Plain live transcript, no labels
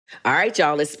All right,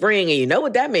 y'all, it's spring, and you know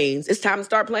what that means. It's time to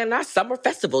start planning our summer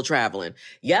festival traveling.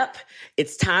 Yep,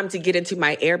 it's time to get into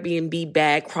my Airbnb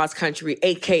bag cross-country,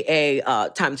 a.k.a.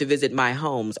 Time to visit my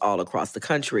homes all across the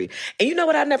country. And you know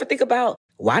what I never think about?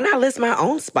 Why not list my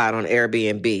own spot on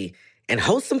Airbnb and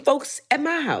host some folks at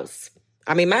my house?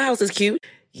 I mean, my house is cute.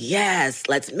 Yes,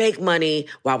 let's make money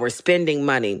while we're spending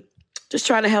money. Just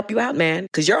trying to help you out, man,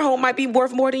 because your home might be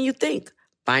worth more than you think.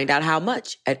 Find out how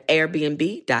much at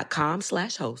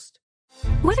airbnb.com/host.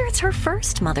 Whether it's her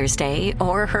first Mother's Day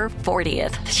or her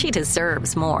 40th, she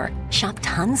deserves more. Shop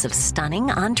tons of stunning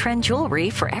on-trend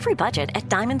jewelry for every budget at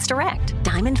Diamonds Direct.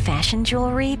 Diamond fashion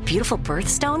jewelry, beautiful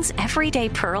birthstones, everyday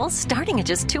pearls starting at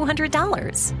just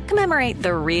 $200. Commemorate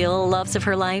the real loves of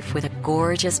her life with a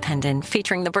gorgeous pendant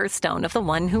featuring the birthstone of the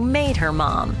one who made her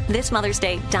mom. This Mother's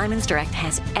Day, Diamonds Direct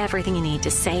has everything you need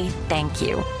to say thank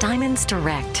you. Diamonds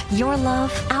Direct. Your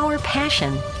love, our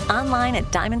passion. Online at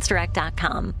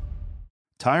diamondsdirect.com.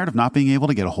 Tired of not being able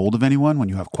to get a hold of anyone when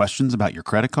you have questions about your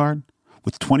credit card?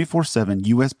 With 24/7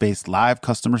 U.S.-based live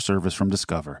customer service from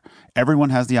Discover,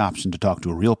 everyone has the option to talk to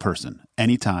a real person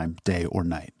anytime, day or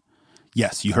night.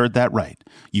 Yes, you heard that right.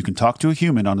 You can talk to a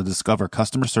human on the Discover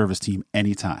customer service team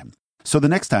anytime. So the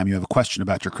next time you have a question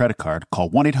about your credit card, call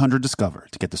 1-800-DISCOVER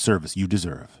to get the service you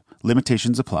deserve.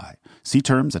 Limitations apply. See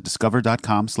terms at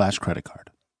discover.com/creditcard.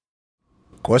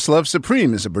 Questlove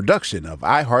Supreme is a production of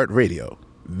iHeartRadio.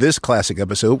 This classic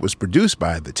episode was produced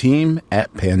by the team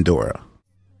at Pandora.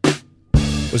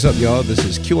 What's up, y'all? This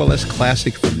is QLS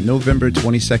Classic from November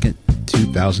 22nd,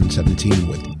 2017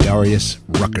 with Darius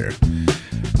Rucker.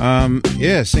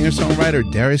 Singer-songwriter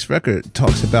Darius Rucker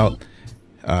talks about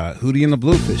Hootie and the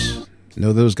Blowfish.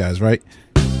 Know those guys, right?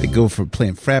 They go from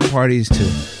playing frat parties to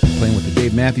playing with the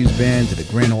Dave Matthews Band to the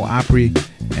Grand Ole Opry,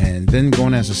 and then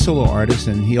going as a solo artist.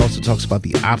 And he also talks about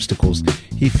the obstacles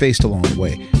he faced along the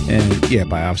way. And yeah,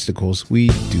 by obstacles, we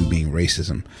do mean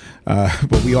racism.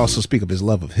 But we also speak of his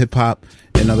love of hip-hop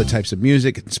and other types of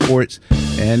music and sports,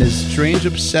 and his strange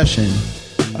obsession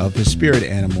of his spirit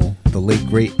animal, the late,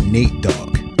 great Nate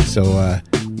Dogg. So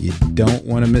you don't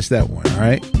want to miss that one, all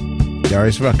right?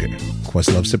 Darius Rucker,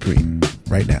 Questlove Supreme,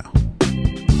 right now.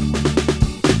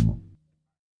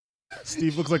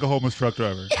 Steve looks like a homeless truck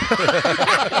driver.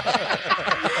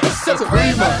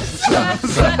 Suprema,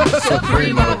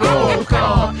 Suprema roll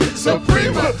call.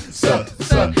 Suprema,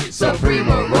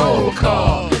 Suprema roll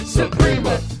call.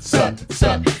 Suprema,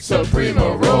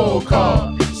 Suprema roll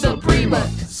call. Suprema,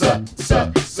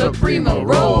 Suprema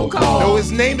roll call. No,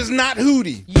 his name is not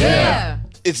Hootie. Yeah.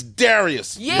 It's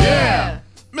Darius. Yeah.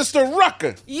 Mr.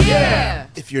 Rucker. Yeah.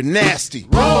 If you're nasty.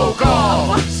 Roll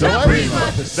call.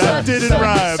 Suprema. That didn't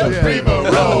rhyme.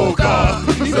 Suprema roll call.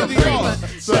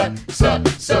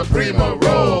 Suprema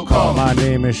roll call. My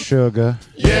name is Sugar.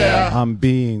 Yeah. I'm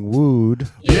being wooed.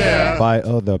 Yeah. By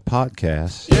other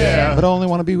podcasts. Yeah. But I only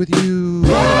want to be with you.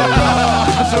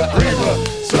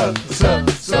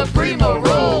 Suprema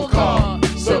roll call.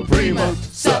 Suprema.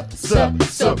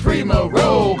 Suprema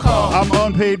roll call. I'm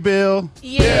unpaid bill.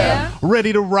 Yeah.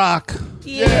 Ready to rock.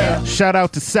 Yeah. Shout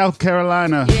out to South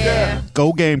Carolina. Yeah.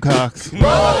 Go Gamecocks.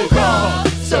 Roll call.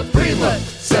 Suprema.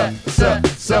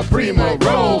 Suprema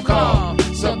roll call.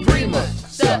 Suprema.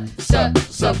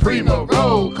 Suprema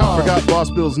roll call. Forgot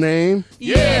Boss Bill's name.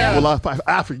 Yeah. Well,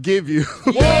 I forgive you.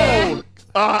 Yeah.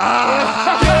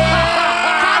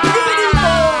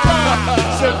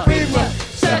 Suprema.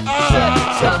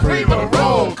 Suprema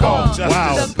roll call.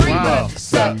 Wow. Suprema.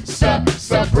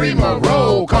 Suprema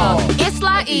roll call. It's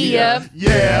Laia.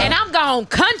 Yeah. And I'm gone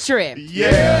country.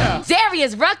 Yeah.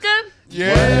 Darius Rucker.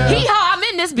 Yeah. Hee-haw, I'm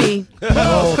in this B. Wait,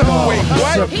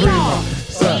 what? Hee-haw.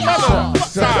 Hee-haw.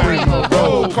 Suprema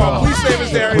roll call. Please save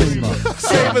us, Darius.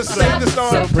 Save us, save the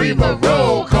song. Suprema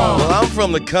roll call. Well, I'm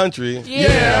from the country.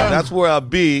 Yeah. That's where I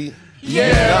be.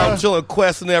 Yeah. Now I'm chilling,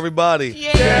 questing everybody.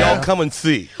 Yeah. Y'all come and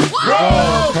see.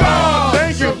 Roll call.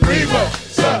 Thank you, Suprema.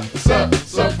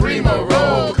 Suprema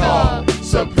roll call.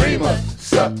 Suprema.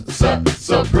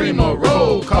 Suprema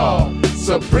roll call.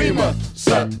 Suprema.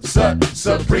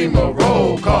 Suprema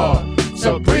roll call.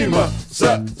 Suprema.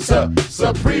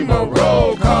 Suprema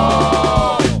roll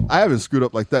call. I haven't screwed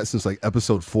up like that since like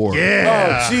episode 4.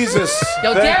 Oh, Jesus.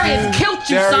 Yo, Thank Darius you, killed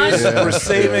you, Darius, son. for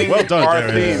saving Well done, our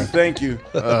Darius. theme. Thank you.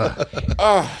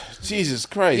 Jesus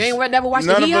Christ. You ain't never watched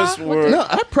None the of Hee-haw? us were. No,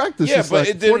 I practiced Yeah, this but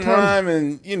like it 4 didn't times. rhyme,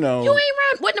 and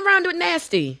Wasn't around with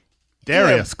nasty.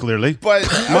 Darius, clearly. But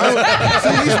mine,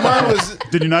 at least mine was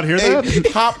Did you not hear a that?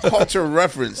 pop culture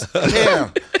reference.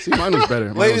 Damn. See, mine was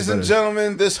better. Ladies and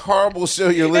gentlemen, this horrible show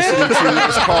you're listening to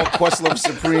is called Questlove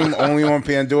Supreme, only on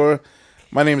Pandora.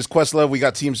 My name is Questlove. We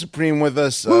got Team Supreme with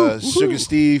us, Sugar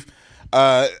Steve.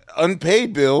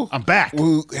 Unpaid Bill. I'm back.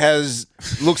 Who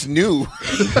looks new.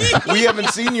 We haven't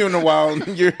seen you in a while.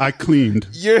 I cleaned.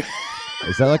 You're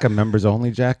Is that like a members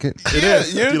only jacket? It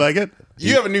is. Do you like it?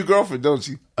 You have a new girlfriend, don't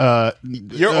you?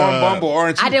 You're on Bumble,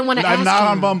 aren't you? I didn't want to ask I'm not you.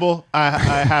 on Bumble. I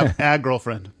have a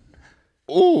girlfriend.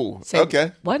 Ooh, Say,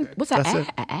 okay. What? What's that? That's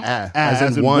it.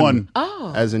 As in one.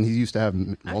 Oh. As in he used to have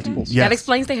multiples. Yes. That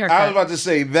explains the I was haircut. about to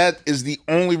say that is the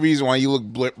only reason why you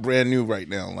look brand new right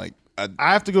now. Like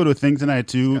I have to go to a thing tonight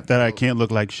too that I can't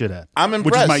look like shit at. I'm Which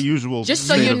impressed. is my usual. Just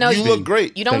so state you of know, you being. look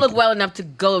great. You don't Thank look you. well enough to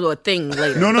go to a thing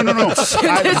later. No. This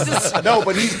is- No,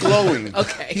 but he's glowing.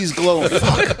 Okay. He's glowing.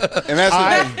 And that's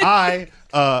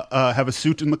I have a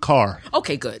suit in the car.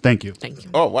 okay, good. Thank you. Thank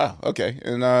you. Oh wow. Okay.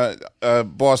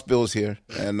 And Boss Bill's here.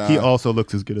 And He also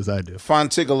looks as good as I do.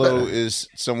 Fontigolo is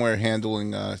somewhere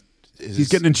handling He's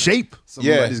getting in shape.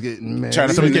 Somebody's getting married. Trying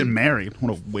to Somebody's fit getting married.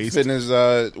 What a waste. in his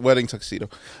wedding tuxedo.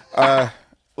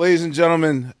 Ladies and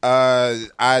gentlemen, I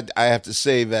have to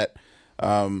say that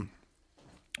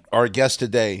our guest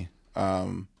today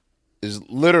is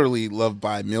literally loved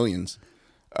by millions.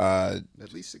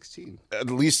 At least 16.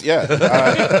 At least, yeah.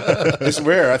 It's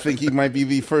rare. I think he might be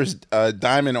the first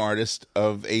diamond artist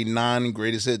of a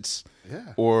non-greatest hits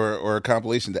or a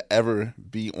compilation to ever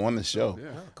be on the show. Yeah,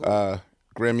 cool.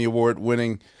 Grammy Award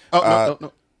winning. Oh,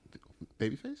 no.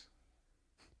 Babyface?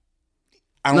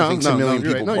 I don't think it's a million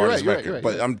you're people right. No, part you're of his right, record, you're right,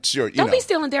 but you're I'm sure, you Don't know. be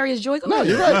stealing Darius Joy. Go No, ahead.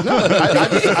 you're right. No,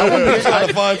 I want to Trying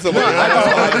to find somebody.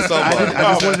 I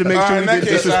just wanted to make sure in we that didn't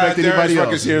case, disrespect Darius anybody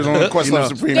Ruckus else. here is on Questlove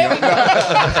Supreme. No,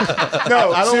 I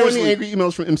don't want seriously. any angry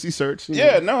emails from MC Search. you know.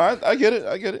 Yeah, no, I get it.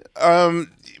 I get it.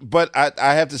 But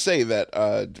I have to say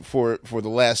that for the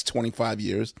last 25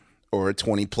 years or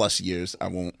 20 plus years,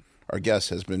 our guest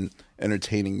has been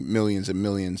entertaining millions and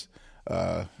millions.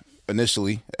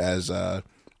 Initially as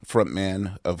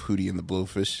frontman of Hootie and the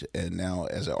Blowfish, and now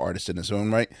as an artist in his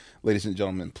own right. Ladies and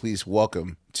gentlemen, please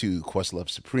welcome to Questlove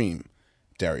Supreme,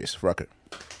 Darius Rucker.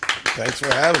 Thanks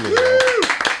for having me.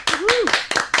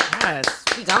 Yes,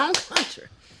 we gone country.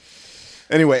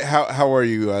 Anyway, how are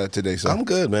you today, sir? I'm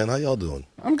good, man. How y'all doing?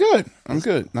 I'm good.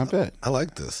 Not bad. I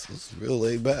like this. It's real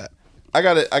laid back. I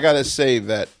gotta say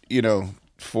that, you know,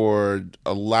 for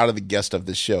a lot of the guests of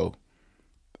this show,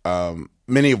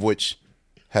 many of which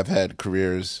have had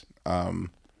careers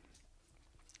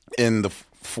in the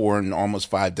 4 and almost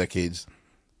 5 decades,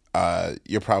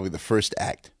 you're probably the first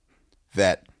act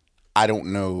that I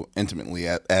don't know intimately,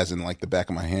 as in like the back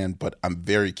of my hand, but I'm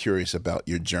very curious about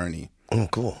your journey. Oh,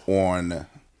 cool. On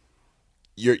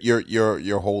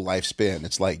your whole lifespan.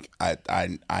 It's like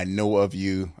I know of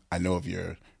you, I know of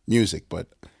your music, but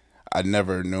I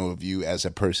never know of you as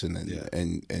a person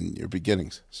and your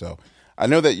beginnings. So I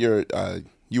know that you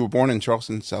were born in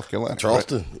Charleston, South Carolina.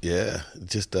 Charleston, right? yeah.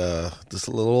 Just a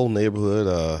little old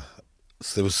neighborhood.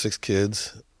 There was 6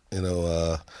 kids. You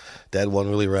know, Dad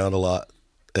wasn't really around a lot,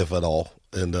 if at all.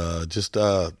 And I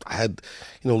had,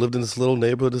 lived in this little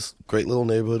neighborhood, this great little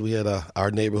neighborhood. We had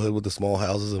our neighborhood with the small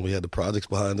houses, and we had the projects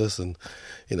behind us, and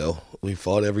we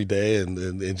fought every day,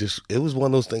 and just it was one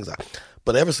of those things.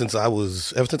 But ever since I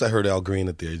heard Al Green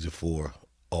at the age of 4,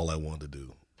 all I wanted to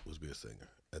do was be a singer.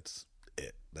 That's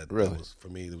it. That was, for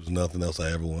me, there was nothing else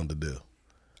I ever wanted to do.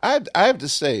 I have to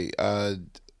say, I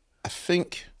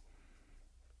think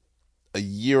a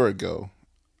year ago,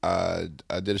 I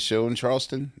did a show in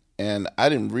Charleston, and I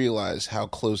didn't realize how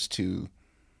close to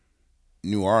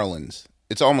New Orleans.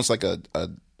 It's almost like a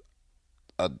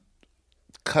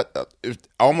cut. I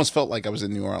almost felt like I was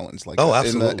in New Orleans, like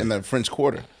absolutely. in the French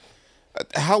Quarter.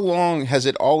 How long has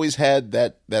it always had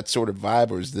that sort of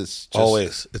vibe, or is this just...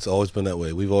 Always? It's always been that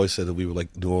way. We've always said that we were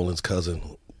like New Orleans'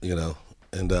 cousin,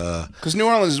 and because New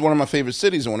Orleans is one of my favorite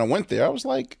cities, and when I went there, I was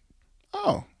like,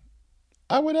 oh,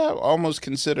 I would have almost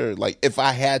consider, like, if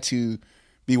I had to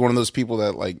be one of those people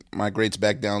that like migrates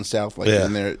back down south, like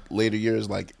in their later years,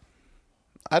 like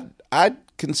I'd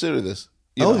consider this.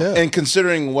 You know? Yeah. And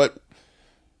considering what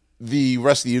the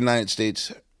rest of the United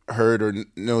States heard or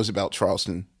knows about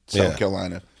Charleston, South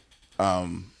Carolina,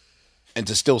 and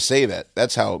to still say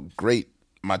that's how great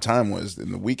my time was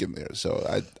in the weekend there.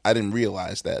 So I didn't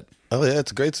realize that. Oh yeah,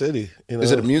 it's a great city.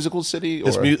 Is it a musical city?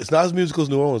 Or? It's not as musical as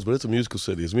New Orleans, but it's a musical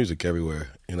city. There's music everywhere.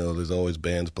 There's always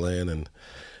bands playing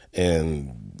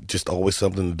and just always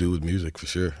something to do with music for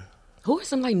sure. Who are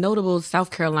some like notable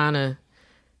South Carolina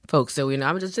folks? So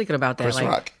I'm just thinking about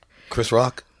that. Chris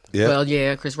Rock. Yeah. Well,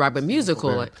 yeah, Chris Rock, but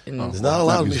musical. There's not a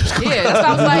lot of music. Yeah, that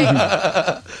sounds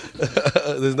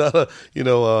like. There's not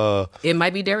a, It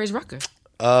might be Darius Rucker.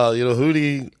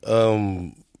 Hootie,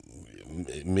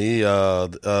 me,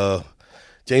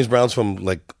 James Brown's from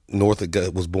like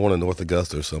was born in North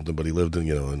Augusta or something, but he lived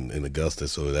in Augusta,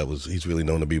 so he's really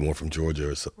known to be more from Georgia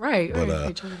or something. Right.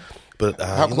 But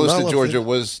how close to Georgia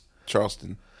was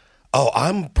Charleston? Oh,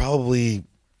 I'm probably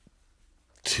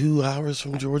 2 hours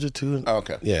from Georgia too. Oh,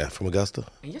 okay. Yeah, from Augusta.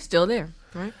 And you're still there,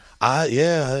 right?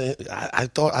 I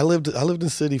thought I lived in the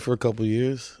city for a couple of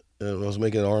years. I was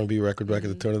making an R&B record back at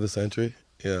the turn of the century.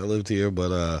 Yeah, I lived here,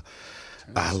 but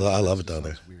I love it down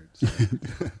there.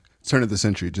 Turn of the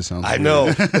century just sounds. I weird. know.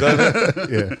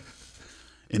 Yeah.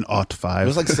 In '05. It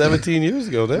was like 17 years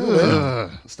ago now.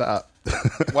 Man. Stop.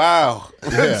 Wow.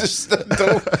 Just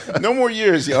no more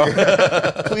years, y'all.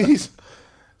 Please.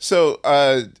 So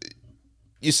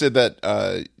you said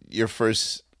that your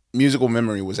first musical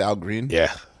memory was Al Green.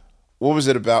 Yeah. What was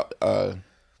it about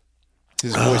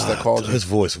his voice that called you? His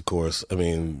voice, of course. I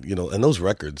mean, and those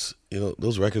records,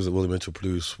 those records that Willie Mitchell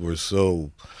produced were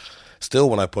so. Still,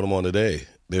 when I put them on today,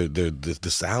 they're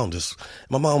the sound just.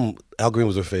 My mom, Al Green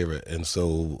was her favorite, and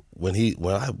so when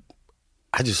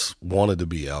I just wanted to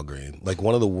be Al Green. Like,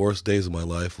 one of the worst days of my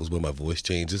life was when my voice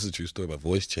changed. This is a true story. My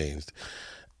voice changed.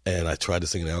 And I tried to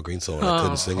sing an Al Green song, and I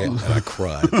couldn't sing it, and I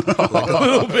cried like a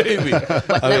little baby.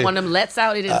 When them lets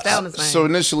out, it didn't sound the same. So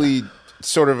initially,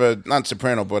 sort of a, not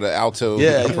soprano, but an alto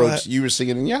approach. You were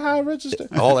singing in your high register.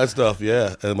 All that stuff,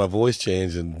 yeah. And my voice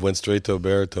changed and went straight to a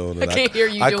baritone. And I can't hear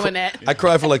you doing that. I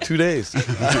cried for like 2 days.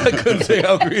 I couldn't sing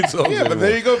Al Green songs Yeah, but anymore.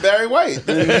 there you go, Barry White.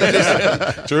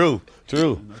 True.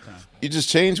 You just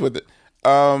changed with it.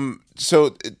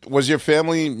 So was your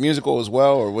family musical as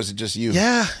well, or was it just you?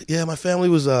 Yeah. My family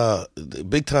was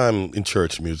big time in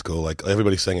church musical. Like,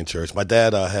 everybody sang in church. My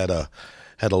dad had a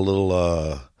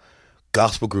little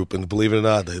gospel group, and believe it or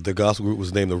not, their gospel group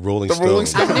was named the Rolling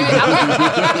Stones. I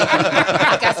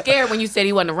got scared when you said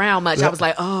he wasn't around much. I was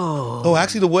like, oh. Oh,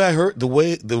 actually,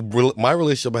 my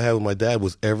relationship I had with my dad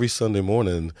was every Sunday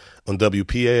morning on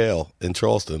WPAL in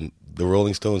Charleston. The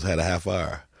Rolling Stones had a half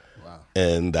hour.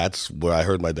 And that's where I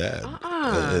heard my dad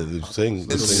sing.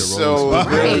 So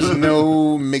there was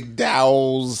no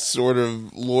McDowell's sort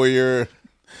of lawyer.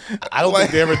 I don't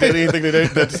think they ever did anything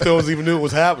that the Stones even knew it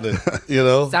was happening.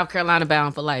 South Carolina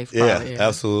bound for life. Yeah, probably,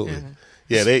 absolutely.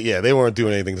 Yeah, they weren't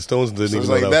doing anything. The Stones didn't even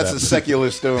know that was that's happening. the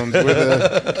secular Stones.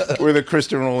 We're the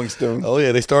Christian Rolling Stones. Oh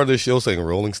yeah, they started this show saying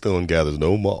Rolling Stone gathers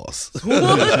no moss.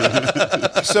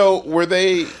 So were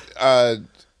they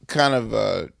kind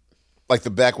of like the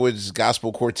backwoods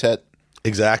gospel quartet?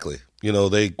 Exactly.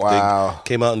 They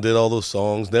came out and did all those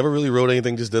songs. Never really wrote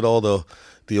anything. Just did all the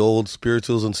old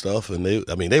spirituals and stuff. And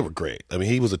they were great. I mean,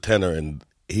 he was a tenor and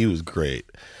he was great.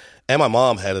 And my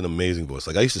mom had an amazing voice.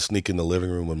 Like, I used to sneak in the living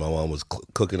room when my mom was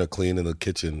cooking or cleaning in the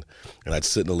kitchen, and I'd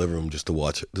sit in the living room just to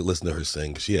listen to her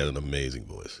sing. She had an amazing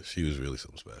voice. She was really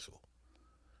something special.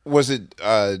 Was it,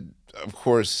 of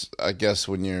course, I guess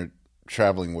when you're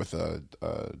traveling with a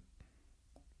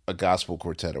gospel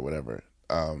quartet or whatever,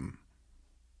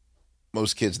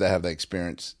 most kids that have that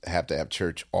experience have to have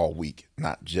church all week,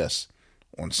 not just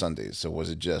on Sundays. So was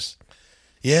it just...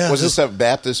 Yeah. Was it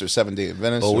Baptist or Seventh-day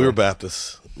Adventist? Oh, we were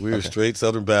Baptists. We were straight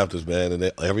Southern Baptists, man,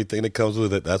 and everything that comes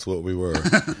with it, that's what we were.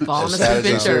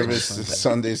 Saturday service,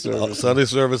 Sunday service. Sunday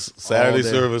service, Saturday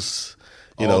service.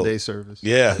 All day service.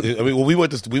 Yeah. I mean, we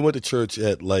went to church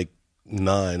at like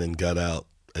 9 and got out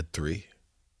at 3.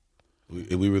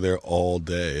 We were there all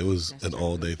day. It was an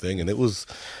all-day thing, and it was,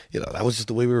 that was just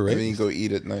the way we were raised. And then you go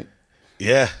eat at night.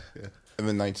 Yeah. And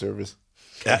then night service.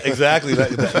 Yeah, exactly.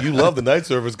 You love the night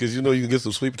service because you can get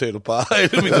some sweet potato pie.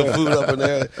 There'll be some food up in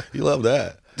there. You love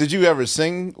that. Did you ever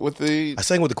sing with the... I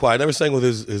sang with the choir. I never sang with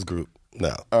his group.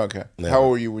 No. Oh, okay. Never. How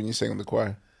old were you when you sang with the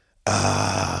choir?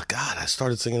 God, I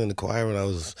started singing in the choir when I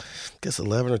was, I guess,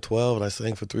 11 or 12, and I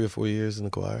sang for 3 or 4 years in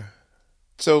the choir.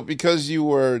 So because you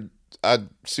were... I'm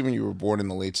assuming you were born in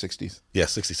the late 60s? Yeah,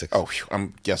 66. Oh, whew,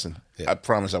 I'm guessing. Yeah. I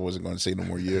promise I wasn't going to say no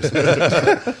more years.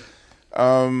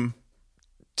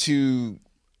 To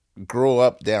grow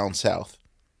up down south,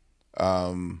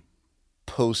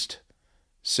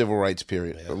 post-civil rights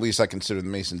period, or at least I consider the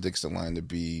Mason-Dixon line to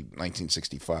be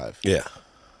 1965. Yeah.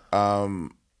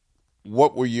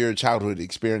 What were your childhood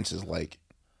experiences like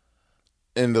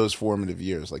in those formative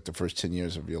years, like the first 10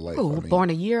 years of your life? Born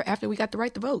a year after we got the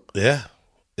right to vote. Yeah.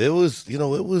 It was, it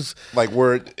was... Like,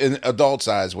 in adult's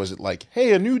eyes, was it like,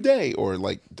 hey, a new day? Or,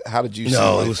 like, how did you see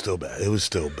No, life? it was still bad. It was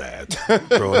still bad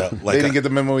growing up. Like, they didn't get the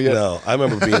memo yet? No. I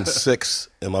remember being 6,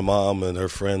 and my mom and her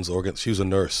friends, she was a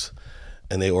nurse,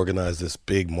 and they organized this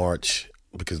big march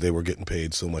because they were getting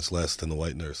paid so much less than the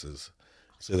white nurses.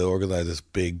 So they organized this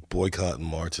big boycott and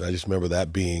march, and I just remember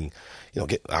that being,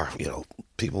 getting our,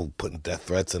 people putting death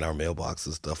threats in our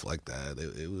mailboxes, stuff like that.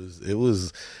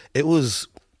 It was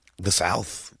the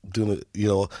South. Doing it, you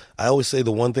know, I always say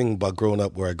the one thing about growing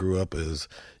up where I grew up is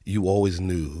you always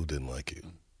knew who didn't like you.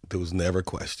 There was never a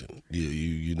question.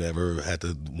 You never had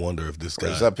to wonder if this guy.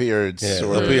 Whereas up here, it's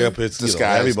up here, it's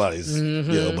disguised. Everybody's. You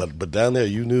know, but down there,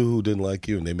 you knew who didn't like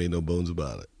you, and they made no bones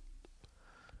about it.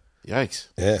 Yikes!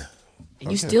 Yeah.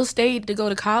 And you still stayed to go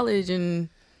to college, and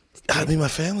I mean, my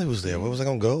family was there. Where was I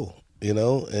gonna go? You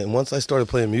know, and once I started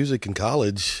playing music in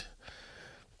college,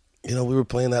 you know, we were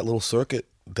playing that little circuit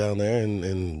down there,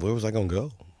 and where was I gonna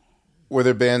go? Were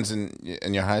there bands in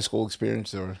your high school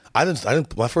experience, or I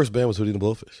didn't. My first band was Hootie and the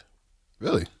Blowfish.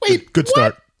 Really? Wait, good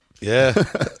start. Yeah.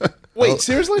 Wait,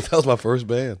 seriously? That was my first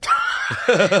band.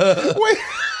 Wait.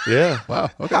 Yeah. Wow.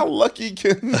 Okay. How lucky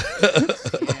can?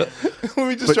 Let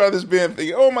me just try this band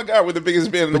thing. Oh my God, we're the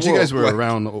biggest band in the world. But you guys were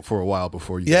around for a while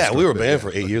before you. Yeah, we were a band for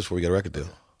 8 years before we got a record deal.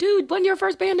 dude, wasn't your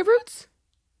first band The Roots?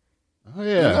 Oh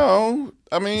yeah. No,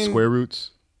 I mean Square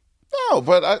Roots. No,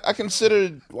 but I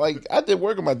considered, like, I did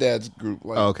work in my dad's group.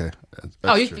 Like, Oh, okay.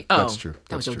 That's True. oh, That's true.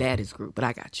 That was your daddy's group, but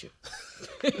I got you.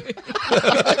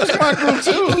 That's my group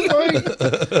too.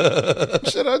 Like,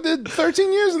 shit, I did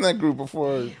 13 years in that group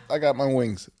before I got my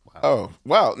wings. Wow. Oh,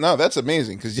 wow. No, that's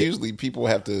amazing because usually people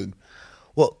have to.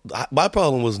 Well, my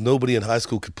problem was nobody in high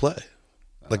school could play.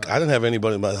 Like, I didn't have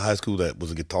anybody in my high school that was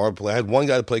a guitar player. I had one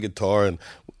guy to play guitar, and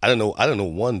I didn't know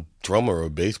one drummer or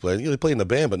bass player. You know, they played in the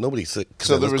band, but nobody. So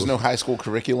there was no high school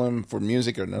curriculum for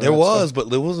music or no. There was, but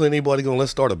there wasn't anybody going.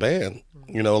 Let's start a band.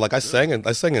 You know, like I sang in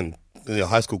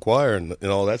high school choir and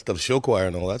all that stuff, show choir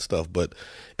and all that stuff. But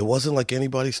it wasn't like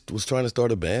anybody was trying to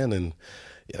start a band, and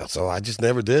so I just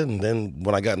never did. And then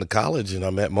when I got into college and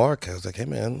I met Mark, I was like, hey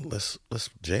man, let's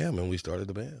jam, and we started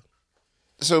the band.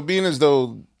 So being as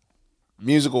though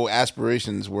musical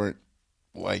aspirations weren't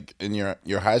like in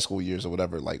your high school years or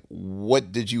whatever, like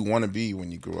what did you want to be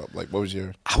when you grew up? Like what was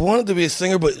your... I wanted to be a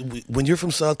singer, but when you're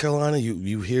from South Carolina,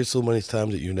 you hear so many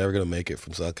times that you're never going to make it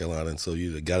from South Carolina, and so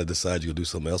you got to decide you're going to do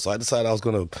something else. So I decided I was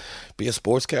going to be a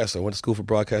sportscaster. I went to school for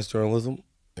broadcast journalism,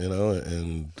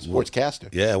 and... Sportscaster?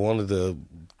 Yeah, I wanted to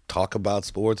talk about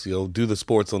sports, do the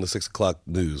sports on the 6 o'clock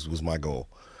news was my goal.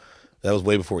 That was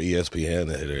way before ESPN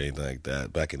hit or anything like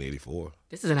that, back in '84.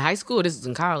 This is in high school or this is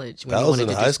in college? That was in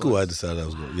high school I decided I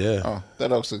was going to, yeah. Oh,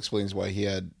 that also explains why he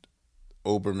had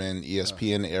Oberman,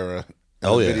 ESPN era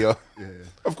video. Yeah.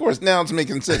 Of course, now it's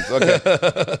making sense. Okay.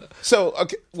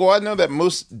 Well, I know that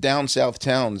most down south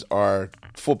towns are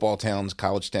football towns,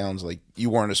 college towns. Like,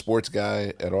 you weren't a sports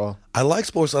guy at all? I like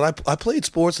sports, and I played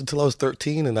sports until I was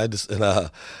 13, and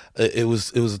it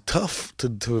was tough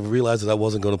to realize that I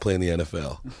wasn't going to play in the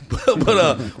NFL.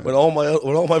 but when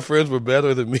all my friends were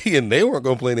better than me, and they weren't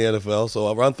going to play in the NFL,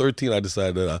 so around 13, I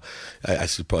decided that I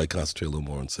should probably concentrate a little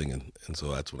more on singing, and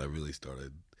so that's when I really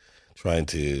started trying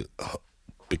to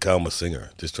become a singer,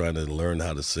 just trying to learn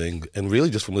how to sing, and really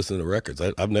just from listening to records.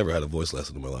 I've never had a voice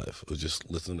lesson in my life. It was just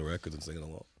listening to records and singing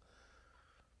along.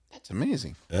 That's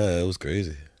amazing. Yeah, it was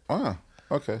crazy. Wow.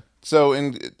 Okay. So,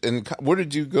 where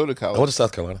did you go to college? I went to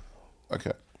South Carolina.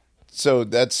 Okay. So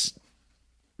that's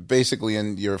basically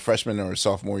in your freshman or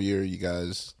sophomore year, you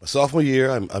guys. My sophomore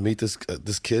year, I meet this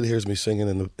kid, hears me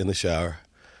singing in the shower,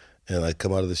 and I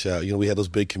come out of the shower. We had those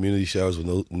big community showers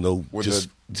with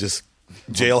just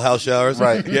jailhouse showers.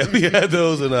 Right. Yeah, we had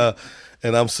those, and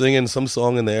I'm singing some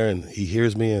song in there, and he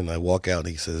hears me, and I walk out, and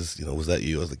he says, was that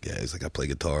you? I was like, yeah. He's like, I play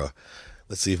guitar.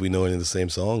 Let's see if we know any of the same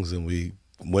songs. And we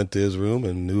went to his room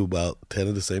and knew about 10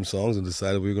 of the same songs and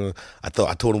decided we were going to... I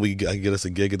told him I could get us a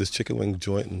gig at this chicken wing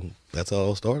joint, and that's how it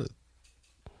all started.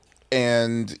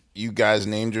 And you guys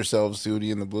named yourselves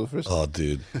Hootie and the Bluefish? Oh,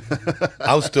 dude.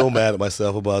 I was still mad at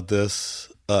myself about this.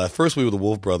 At first we were the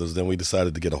Wolf Brothers, then we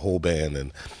decided to get a whole band,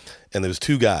 and there was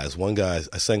two guys. One guy,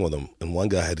 I sang with him, and one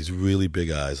guy had these really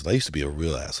big eyes. And I used to be a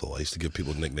real asshole. I used to give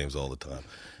people nicknames all the time.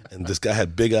 And this guy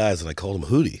had big eyes, and I called him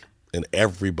Hootie. And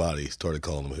everybody started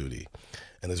calling him Hootie.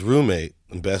 And his roommate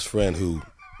and best friend who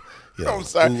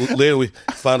later we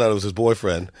found out it was his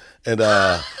boyfriend. And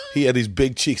he had these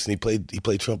big cheeks, and he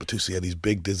played trumpet too, so he had these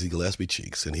big Dizzy Gillespie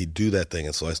cheeks. And he'd do that thing,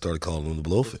 and so I started calling him the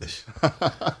Blowfish.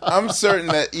 I'm certain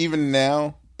that even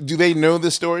now... Do they know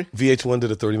this story? VH1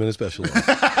 did a 30-minute special on them.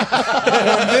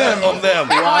 On them.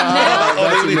 Wow.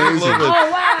 That's amazing. Oh,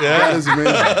 wow. Yeah. That is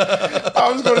amazing.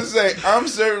 I was going to say, I'm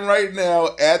certain right now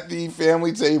at the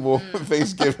family table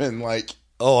Thanksgiving, like...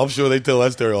 Oh, I'm sure they tell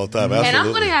that story all the time. Absolutely. And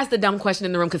I'm going to ask the dumb question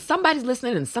in the room because somebody's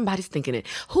listening and somebody's thinking it.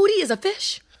 Hootie is a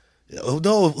fish? Oh,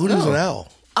 no, Hootie was an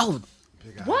owl. Oh,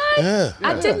 what? Yeah.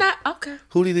 I did not. Okay.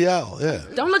 Hootie the owl, yeah.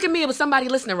 Don't look at me. It was somebody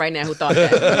listening right now who thought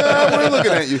that. We're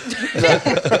looking at you.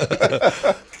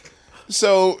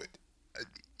 So,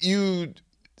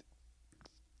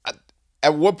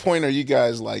 at what point are you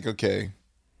guys like, okay,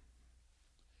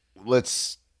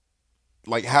 let's,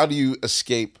 like, how do you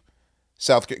escape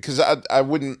South Carolina? Because I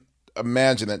wouldn't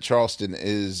imagine that Charleston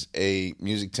is a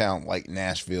music town like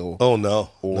Nashville. Oh, no.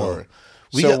 Or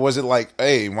No. was it like,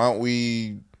 hey, why don't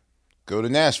we go to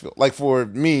Nashville? Like, for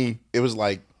me, it was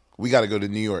like, we got to go to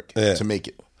New York to make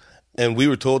it. And we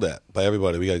were told that by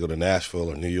everybody. We got to go to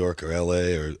Nashville or New York or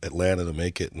L.A. or Atlanta to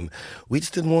make it. And we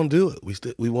just didn't want to do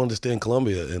it. We wanted to stay in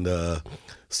Columbia. And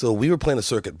so we were playing a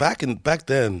circuit. Back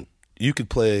then, you could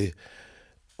play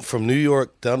from New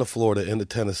York down to Florida into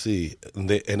Tennessee, and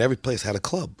every place had a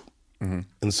club. Mm-hmm.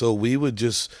 And so we would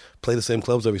just play the same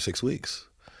clubs every 6 weeks.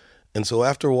 And so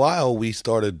after a while, we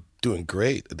started doing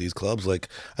great at these clubs. Like,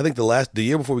 I think the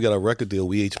year before we got our record deal,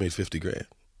 we each made $50,000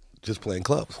 just playing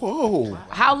clubs. Whoa!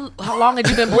 How long had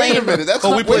you been playing? Wait a minute, that's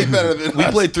way better than we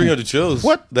played 300 shows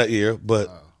that year, but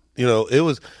it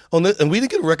was and we didn't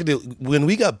get a record deal when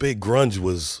we got big. Grunge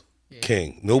was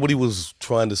king. Nobody was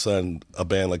trying to sign a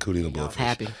band like Hootie and the Blowfish.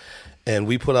 Happy. And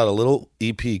we put out a little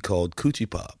EP called Coochie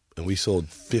Pop. And we sold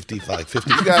 50. You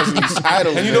guys are these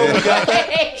titles. And you know what we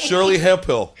got? Shirley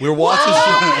Hemphill. We're watching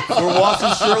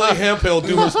Shirley Hemphill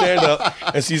do her stand up,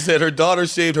 and she said her daughter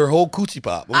shaved her whole coochie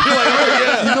pop. And we're like, oh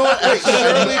yeah. You know what? Wait,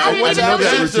 Shirley,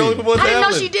 I didn't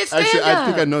know she did stand Actually, I up.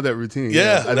 think I know that routine.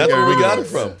 Yeah, I that's think I where we remember got that. it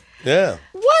from. Yeah.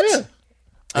 What?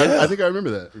 I think I remember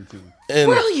that routine. And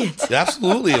Brilliant.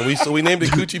 Absolutely. And we named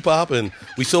it Coochie Pop, and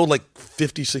we sold like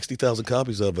 50, 60,000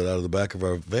 copies of it out of the back of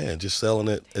our van, just selling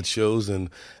it at shows and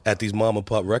at these mom and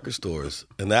pop record stores.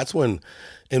 And that's when,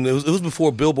 and it was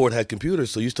before Billboard had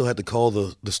computers, so you still had to call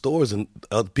the stores, and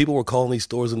people were calling these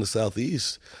stores in the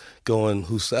Southeast going,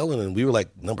 who's selling? And we were like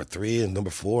number 3 and number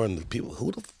 4, and the people,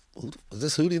 who is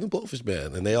this Hootie and the Blowfish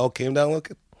Band? And they all came down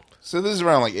looking. So this is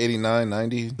around like 89,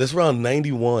 90? This is around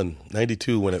 91,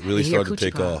 92 when it really started to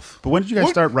take off. But when did you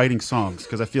guys start writing songs?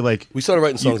 Because I feel like we started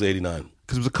writing songs in 89.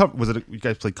 Because it was a cover. Was it? You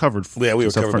guys played covered? Yeah, we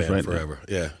were cover first, band right? forever.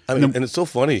 Yeah, I mean, and it's so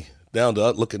funny down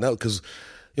to looking out because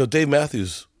Dave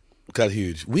Matthews got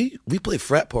huge. We played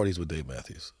frat parties with Dave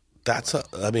Matthews. That's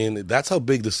how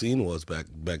big the scene was back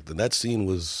then. That scene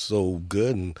was so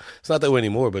good, and it's not that way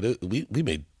anymore. But we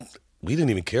didn't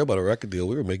even care about a record deal.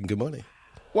 We were making good money.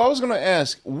 Well, I was going to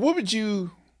ask, how would you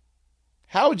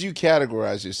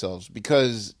categorize yourselves?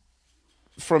 Because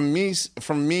from me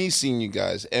seeing you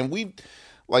guys, and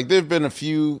there've been a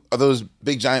few of those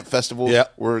big giant festivals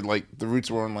where like the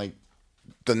Roots were on like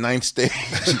the 9th stage,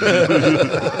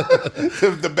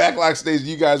 the backlot stage.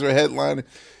 You guys were headlining,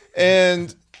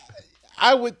 and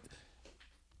I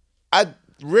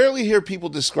rarely hear people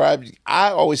describe. I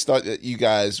always thought that you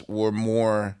guys were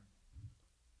more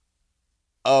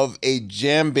of a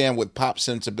jam band with pop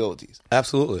sensibilities.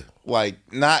 Absolutely. Like,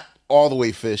 not all the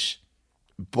way Fish,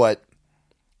 but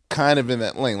kind of in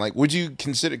that lane. Like, would you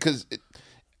consider, because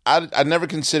I never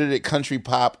considered it country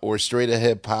pop or straight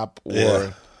ahead pop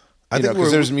or, I think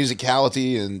because there's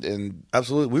musicality and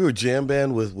absolutely. We were a jam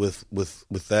band with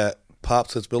that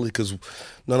pop sensibility because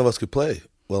none of us could play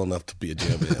well enough to be a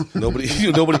jam band.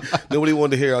 Nobody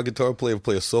wanted to hear our guitar player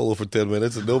play a solo for 10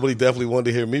 minutes, and nobody definitely wanted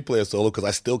to hear me play a solo because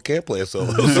I still can't play a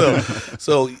solo.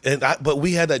 But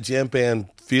we had that jam band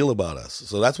feel about us.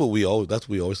 So that's what we always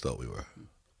thought we were.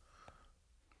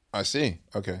 I see.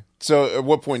 Okay. So at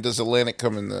what point does Atlantic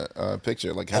come in the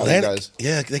picture? Like, how Atlantic, you guys?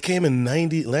 Yeah, they came in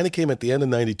 90. Atlantic came at the end of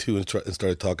 92 and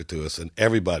started talking to us, and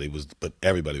everybody was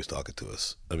talking to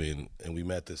us. I mean, and we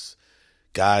met this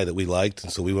guy that we liked,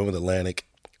 and so we went with Atlantic.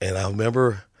 And I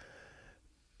remember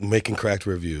making Cracked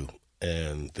Review,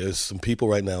 and there's some people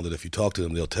right now that if you talk to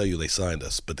them, they'll tell you they signed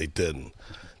us, but they didn't.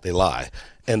 They lie.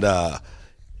 And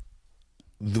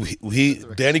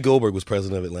Danny Goldberg was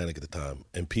president of Atlantic at the time,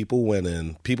 and people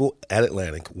at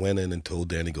Atlantic went in and told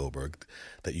Danny Goldberg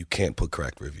that you can't put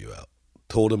Cracked Review out.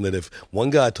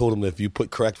 One guy told him that if you put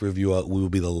Cracked Review out, we will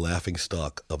be the laughing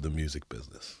stock of the music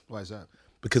business. Why is that?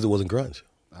 Because it wasn't grunge.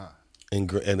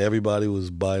 And everybody was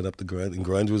buying up the grunge, and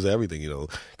grunge was everything.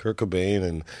 Kurt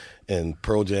Cobain and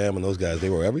Pearl Jam and those guys, they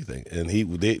were everything. And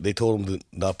they told him to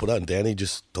not put out, and Danny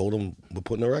just told him we're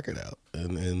putting a record out,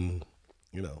 and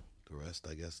the rest,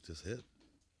 I guess, just hit.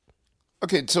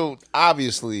 Okay, so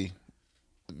obviously,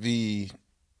 the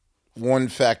one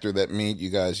factor that made you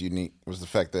guys unique was the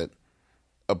fact that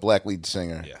a black lead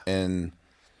singer in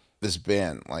this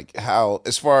band. Like, how,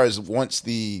 as far as once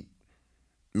the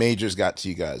majors got to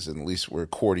you guys and at least were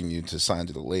courting you to sign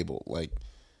to the label, like,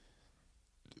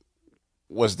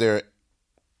 was there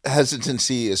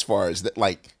hesitancy as far as that?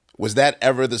 Like, was that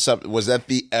ever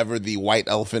the white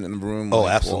elephant in the room? Oh,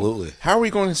 like, absolutely. well, how are we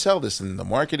going to sell this in the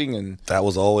marketing? And that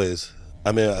was always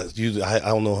I mean, I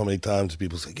don't know how many times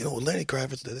people say, Lenny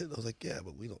Kravitz did it. I was like, yeah,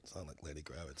 but we don't sound like Lenny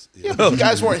Kravitz. Yeah, but you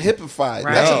guys weren't hippified.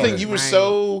 Right. That's the thing. You were Right.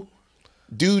 so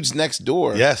dudes next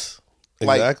door. Yes,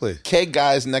 exactly. Like keg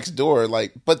guys next door.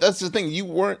 Like, but that's the thing. You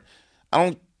weren't.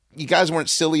 You guys weren't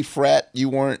silly frat. You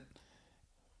weren't.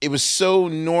 It was so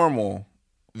normal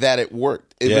that it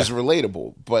worked. It was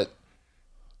relatable. But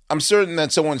I'm certain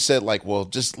that someone said, like, well,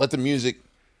 just let the music.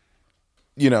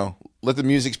 Let the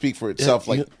music speak for itself.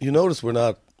 Yeah, you notice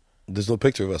there's no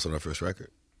picture of us on our first record.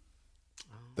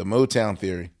 The Motown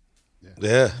theory.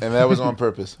 Yeah. And that was on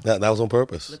purpose. That was on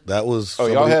purpose. That was.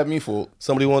 Y'all had me fooled.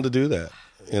 Somebody wanted to do that.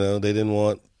 They didn't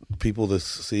want people to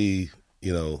see,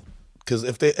 because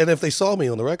if they saw me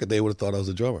on the record, they would have thought I was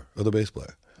the drummer or the bass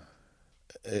player.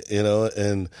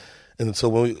 And so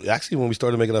when we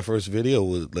started making our first video,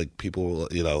 with like people,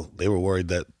 they were worried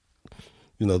that,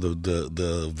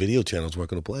 the video channels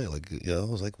weren't going to play. Like, I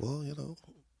was like, well,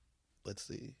 let's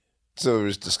see. So there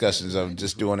was discussions of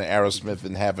just doing an Aerosmith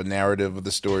and have a narrative of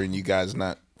the story, and you guys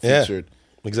not featured.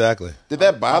 Yeah, exactly. Did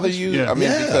that bother you? Yeah. I mean,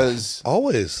 because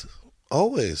always,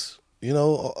 because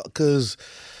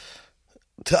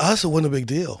to us it wasn't a big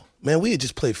deal. Man, we had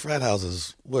just played frat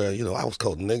houses where I was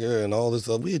called nigger and all this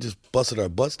stuff. We had just busted our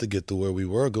butts to get to where we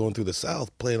were, going through the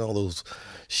South, playing all those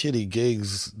shitty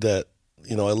gigs that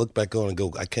I look back on and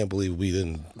go, I can't believe we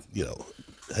didn't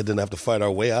have to fight our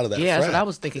way out of that. Yeah, frat. that's what I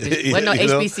was thinking. Wasn't no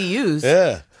HBCUs.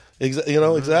 Yeah,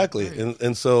 exactly.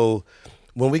 And so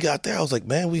when we got there, I was like,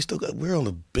 man, we're on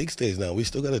the big stage now. We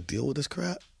still got to deal with this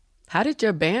crap. How did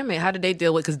your bandmate? How did they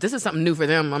deal with? Because this is something new for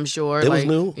them, I'm sure. It was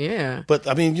new. Yeah, but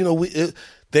I mean,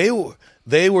 they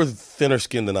were thinner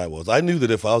skinned than I was. I knew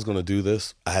that if I was going to do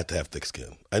this, I had to have thick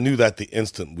skin. I knew that the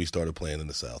instant we started playing in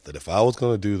the South, that if I was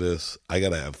going to do this, I got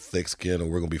to have thick skin, or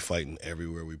we're going to be fighting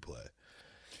everywhere we play.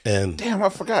 And damn, I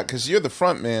forgot, because you're the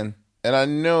front man, and I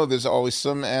know there's always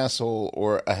some asshole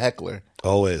or a heckler,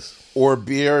 always, or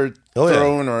beer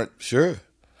thrown, or sure.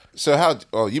 So how?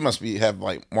 Oh, you must have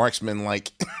like marksman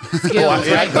like. skills,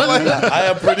 right? I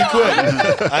am pretty quick.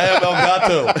 I am El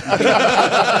Gato.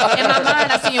 In my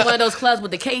mind, I see you in one of those clubs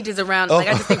with the cages around. Like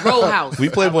I just think Roll House. We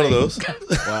played one of those.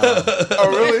 Wow. Oh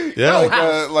really?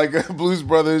 Yeah. Like Blues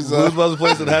Brothers. Blues Brothers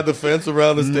place that had the fence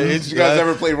around the stage. Did you guys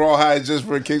ever play Rawhide just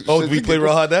for a kick? Oh, we played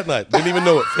Rawhide that night. Didn't even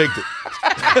know it. Faked it.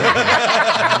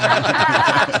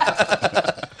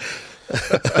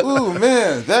 Ooh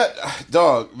man,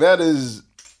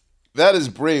 that is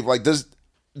brave. Like,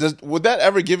 would that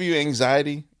ever give you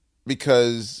anxiety?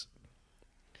 Because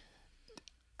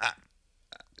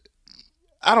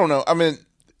I don't know. I mean,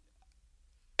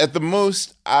 at the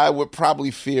most, I would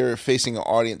probably fear facing an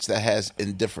audience that has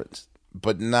indifference,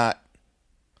 but not,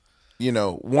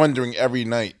 wondering every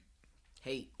night,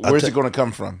 where's it going to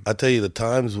come from? I tell you, the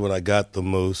times when I got the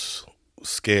most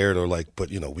scared or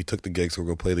but we took the gig, so we're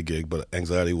going to play the gig, but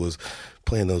anxiety was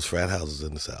playing those frat houses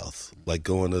in the South, like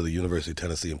going to the University of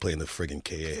Tennessee and playing the friggin'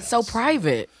 KA house. So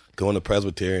private. Going to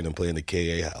Presbyterian and playing the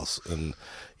KA house. And,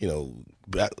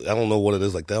 I don't know what it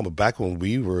is like that, but back when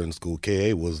we were in school,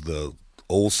 KA was the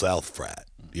old South frat.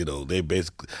 They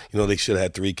basically, they should have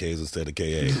had 3 Ks instead of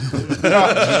KA.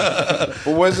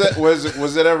 But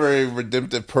was it ever a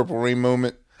redemptive Purple Rain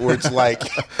moment? Where it's like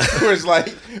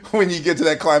when you get to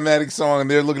that climatic song and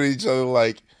they're looking at each other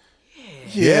like,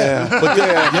 yeah. But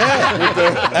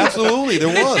absolutely,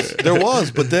 there was.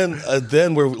 But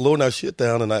then we're loading our shit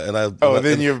down, and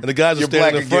the guys are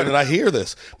standing in front, and I hear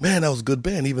this. Man, that was a good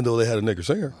band, even though they had a nigger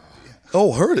singer.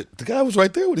 Oh, heard it. The guy was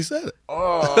right there when he said it.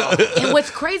 Oh. And what's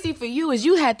crazy for you is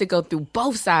you had to go through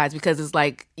both sides, because it's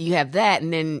like you have that,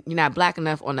 and then you're not black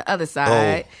enough on the other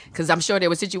side. Because I'm sure there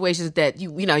were situations that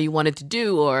you wanted to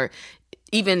do, or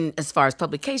even as far as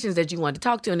publications that you wanted to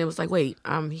talk to, and it was like, wait,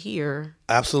 I'm here.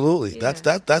 Absolutely. Yeah.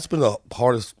 That's been the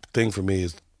hardest thing for me,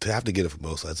 is to have to get it from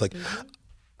both sides. Like,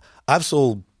 I've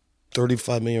sold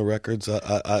 35 million records.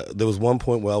 There was one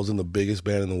point where I was in the biggest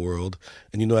band in the world,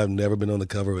 and I've never been on the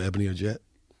cover of Ebony or Jet.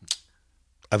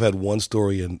 I've had one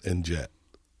story in Jet.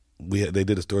 They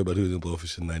did a story about Hootie and the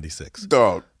Blowfish in '96.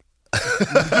 Dog. You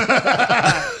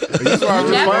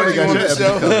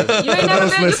ain't never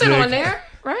been on there,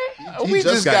 right? We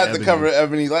just got the cover of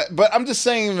Ebony. But I'm just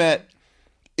saying that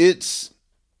it's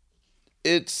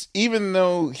even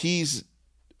though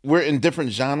we're in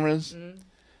different genres,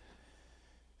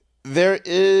 it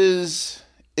is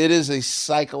a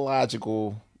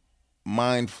psychological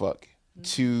mindfuck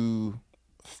to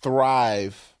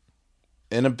thrive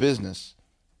in a business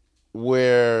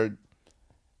where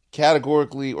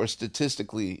categorically or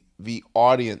statistically the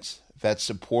audience that's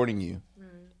supporting you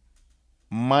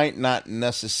might not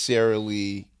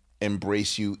necessarily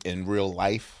embrace you in real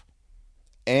life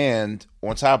And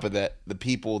on top of that, the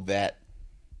people that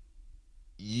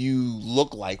you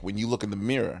look like when you look in the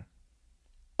mirror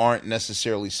aren't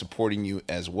necessarily supporting you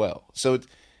as well. So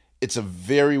it's a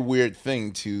very weird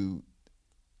thing to...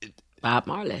 Bob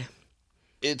Marley.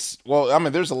 There's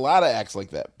a lot of acts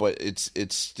like that, but it's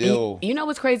still... You know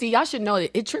what's crazy? Y'all should know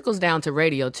it trickles down to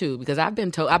radio, too, because I've been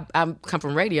told... I come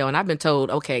from radio, and I've been told,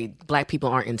 okay, black people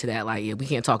aren't into that. Like, yeah, we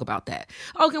can't talk about that.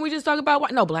 Oh, can we just talk about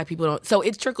what? No, black people don't. So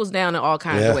it trickles down in all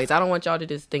kinds of ways. I don't want y'all to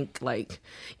just think, like,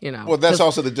 you know... Well, that's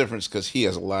also the difference, because he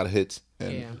has a lot of hits,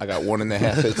 and I got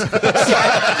 1.5 hits.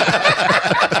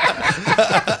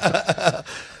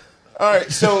 All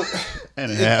right, so... And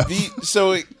a half.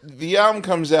 The album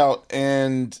comes out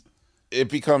and it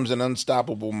becomes an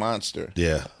unstoppable monster.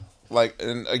 Yeah. Like,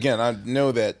 and again, I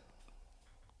know that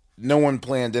no one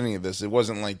planned any of this. It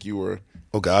wasn't like you were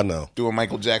doing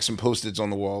Michael Jackson post-its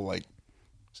on the wall like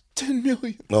 10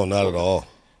 million. No, not at all.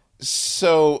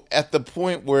 So at the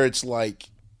point where it's like,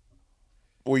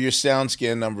 where your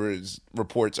SoundScan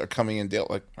reports are coming in,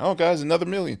 like, oh guys, another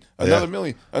million.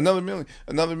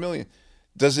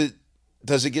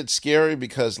 Does it get scary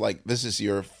because, like, this is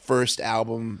your first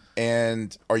album,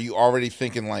 and are you already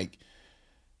thinking, like,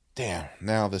 damn,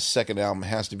 now the second album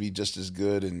has to be just as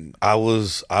good? And I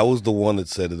was the one that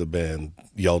said to the band,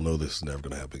 y'all know this is never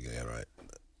going to happen again, right?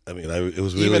 I mean, it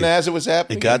was really... Even as it was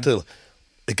happening? It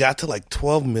got to like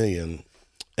 12 million,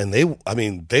 and they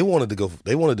wanted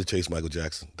to chase Michael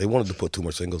Jackson. They wanted to put 2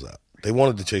 more singles out. They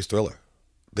wanted to chase Thriller.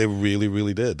 They really,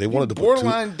 really did. They wanted to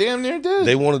borderline damn near did.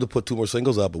 They wanted to put 2 more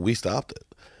singles out, but we stopped it.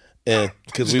 And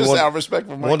because we wanted, out of respect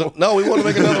for Michael. We want to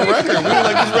make another record. We were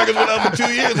like, this record's been out for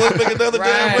 2 years. Let's make another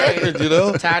damn record. You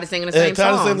know, tired of singing the same songs.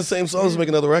 Tired of singing the same songs. Let's make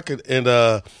another record. And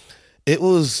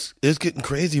it's getting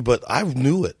crazy, but I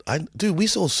knew it. We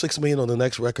sold 6 million on the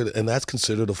next record, and that's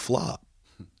considered a flop.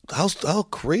 How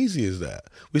crazy is that?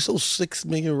 We sold 6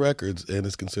 million records, and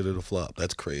it's considered a flop.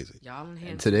 That's crazy.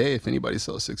 And today, if anybody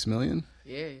sells 6 million,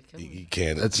 you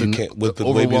can't. With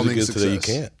the way music is today, you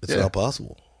can't. It's not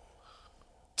possible.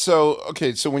 So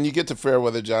when you get to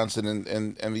Fairweather Johnson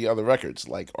and the other records,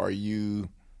 like, are you?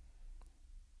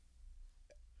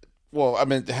 Well, I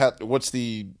mean, what's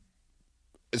the?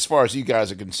 As far as you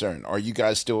guys are concerned, are you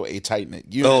guys still a tight knit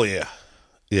unit? Oh yeah.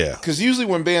 Because usually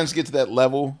when bands get to that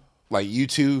level, like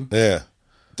U2,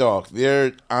 dog,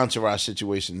 their entourage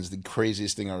situation is the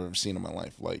craziest thing I've ever seen in my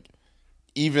life. Like,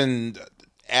 even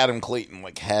Adam Clayton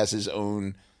has his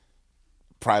own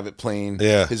private plane,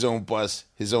 his own bus,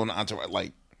 his own entourage.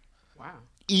 Like, wow.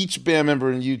 Each band member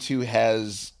in U2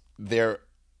 has their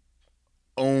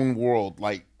own world.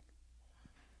 Like,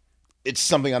 it's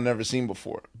something I've never seen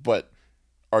before. But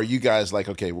are you guys like,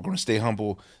 okay, we're going to stay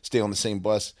humble, stay on the same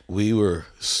bus? We were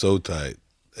so tight.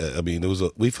 I mean,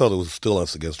 we felt it was still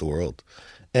us against the world,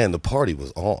 and the party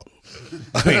was on.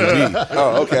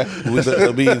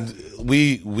 I mean,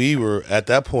 we were at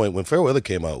that point when Fairweather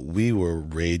came out. We were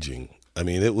raging. I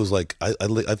mean, it was like I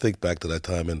think back to that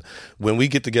time, and when we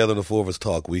get together and the 4 of us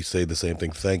talk, we say the same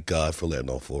thing. Thank God for letting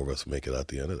all 4 of us make it out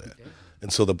the end of that.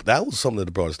 And so that was something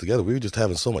that brought us together. We were just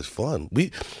having so much fun.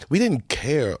 We didn't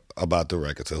care about the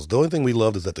record sales. The only thing we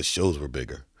loved is that the shows were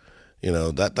bigger. You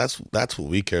know, that's what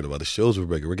we cared about. The shows were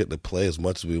bigger. We're getting to play as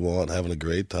much as we want, having a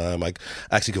great time. I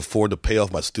actually could afford to pay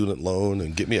off my student loan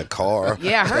and get me a car.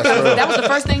 Yeah, I heard that was the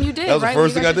first thing you did, That was right? the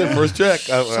first thing I did. First check.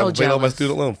 I paid off my jealous.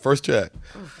 student loan. First check.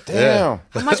 Damn. Yeah.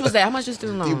 How much was that? How much was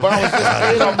student loan? It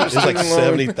was like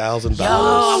 $70,000. Yo,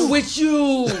 I'm with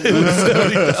you.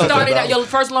 Started out, your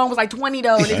first loan was like $20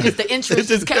 though, and it just the interest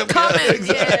just kept coming.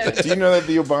 Yeah. Do you know that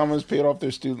the Obamas paid off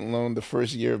their student loan the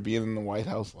first year of being in the White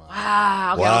House?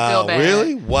 Wow. Okay, I don't feel bad.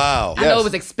 Really? Wow. I know it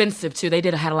was expensive too. They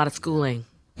had a lot of schooling.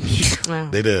 Wow.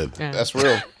 They did. Yeah. That's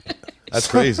real. That's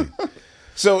crazy.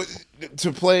 So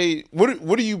to play,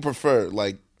 what do you prefer?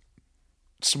 Like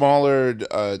smaller,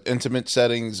 intimate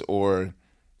settings, or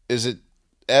is it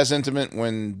as intimate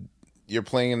when you're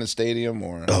playing in a stadium?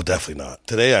 Or Oh, definitely not.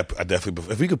 Today, I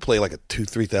definitely if we could play like a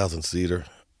 2,000-3,000 seater,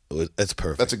 it's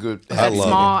perfect. That's a good. Is that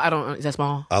small? Is that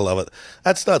small? I love it.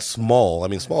 That's not small. I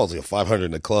mean, small is like a 500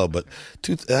 in the club, but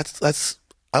that's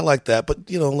I like that. But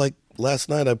you know, like last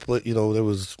night I played. You know, there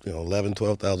was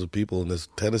 11,000-12,000 people in this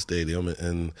tennis stadium,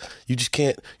 and you just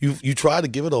can't. You try to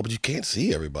give it all, but you can't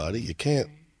see everybody. You can't.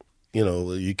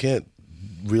 You can't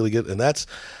really get. And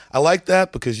I like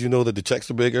that because you know that the checks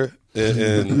are bigger,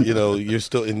 and you're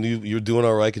still you're doing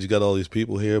all right because you got all these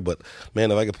people here. But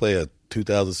man, if I could play a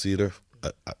 2,000 seater.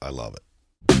 I love it.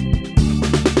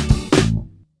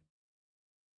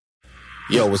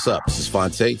 Yo, what's up? This is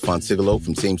Fontigolo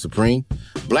from Team Supreme.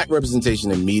 Black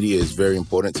representation in media is very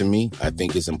important to me. I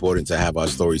think it's important to have our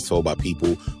stories told by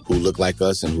people who look like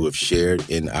us and who have shared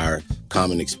in our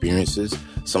common experiences.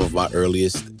 Some of my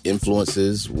earliest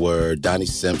influences were Donnie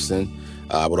Simpson.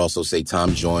 I would also say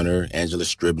Tom Joyner, Angela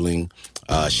Stribling,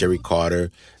 Sherry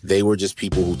Carter. They were just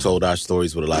people who told our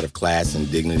stories with a lot of class and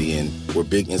dignity and were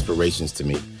big inspirations to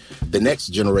me. The next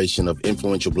generation of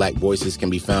influential Black voices can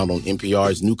be found on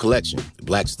NPR's new collection,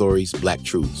 Black Stories, Black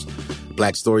Truths.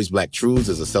 Black Stories, Black Truths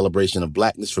is a celebration of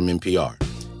Blackness from NPR.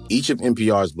 Each of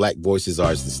NPR's Black voices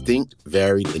are as distinct,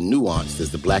 varied, and nuanced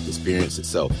as the Black experience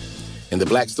itself. In the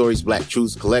Black Stories, Black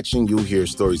Truths collection, you'll hear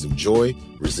stories of joy,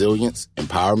 resilience,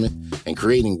 empowerment, and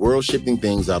creating world-shifting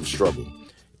things out of struggle.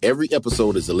 Every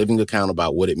episode is a living account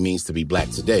about what it means to be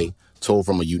Black today, told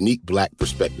from a unique Black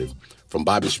perspective. From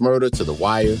Bobby Shmurda to The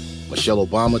Wire, Michelle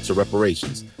Obama to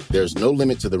reparations, there's no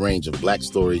limit to the range of Black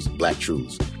stories, Black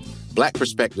truths. Black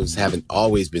perspectives haven't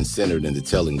always been centered in the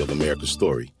telling of America's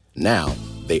story. Now,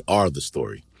 they are the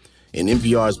story. In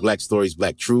NPR's Black Stories,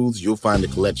 Black Truths, you'll find a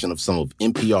collection of some of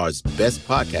NPR's best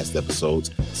podcast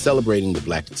episodes celebrating the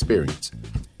Black experience.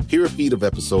 Hear a feed of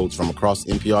episodes from across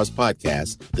NPR's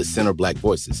podcast, The Center Black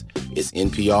Voices. It's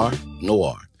NPR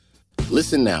Noir.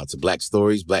 Listen now to Black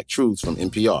Stories, Black Truths from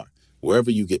NPR, wherever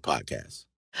you get podcasts.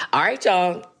 All right,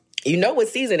 y'all. You know what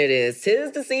season it is.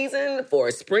 'Tis the season for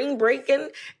spring breaking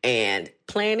and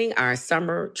planning our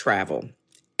summer travel.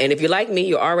 And if you're like me,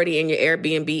 you're already in your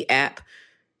Airbnb app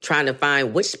trying to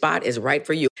find which spot is right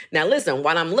for you. Now, listen,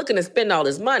 while I'm looking to spend all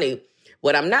this money,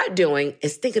 what I'm not doing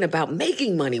is thinking about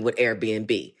making money with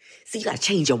Airbnb. See, you got to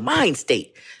change your mind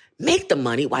state. Make the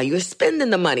money while you're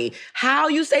spending the money. How,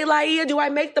 you say, Laia, do I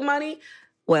make the money?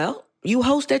 Well, you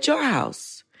host at your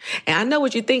house. And I know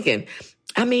what you're thinking.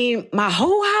 I mean, my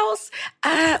whole house?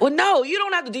 Well, no, you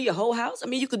don't have to do your whole house. I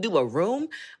mean, you could do a room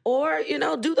or,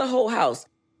 do the whole house.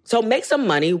 So make some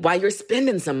money while you're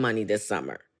spending some money this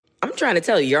summer. I'm trying to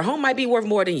tell you, your home might be worth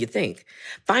more than you think.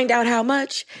 Find out how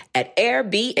much at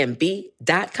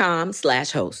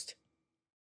airbnb.com/host.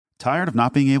 Tired of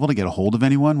not being able to get a hold of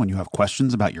anyone when you have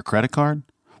questions about your credit card?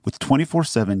 With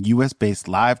 24/7 U.S.-based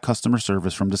live customer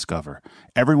service from Discover,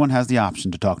 everyone has the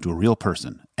option to talk to a real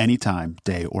person anytime,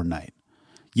 day or night.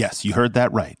 Yes, you heard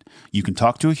that right. You can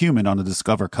talk to a human on the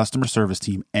Discover customer service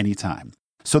team anytime.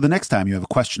 So the next time you have a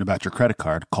question about your credit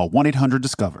card, call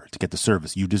 1-800-DISCOVER to get the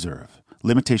service you deserve.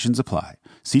 Limitations apply.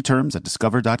 See terms at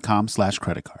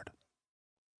discover.com/creditcard.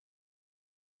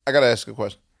 I got to ask a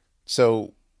question.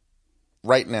 So,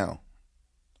 right now,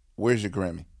 where's your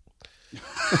Grammy?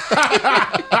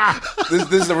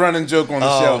 This is a running joke on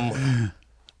the show.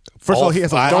 First of all, he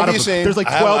has a lot of them. There's like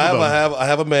 12 of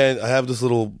them. I have this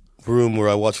little room where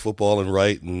I watch football and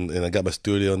write, and I got my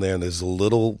studio in there, and there's a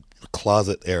little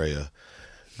closet area.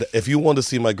 If you want to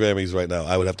see my Grammys right now,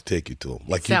 I would have to take you to them.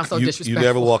 Like Sounds so disrespectful. You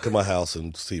never walk in my house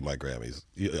and see my Grammys.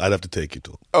 I'd have to take you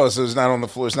to them. Oh, so it's not on the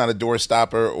floor. It's not a door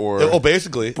stopper or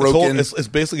basically broken. It's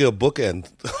basically a bookend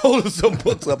holding some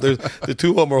books up. The two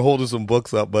of them are holding some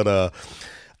books up, but I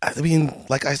mean,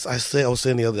 like I was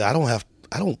saying the other day, I don't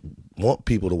want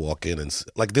people to walk in and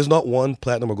like. There's not one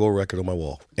platinum or gold record on my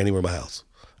wall anywhere in my house.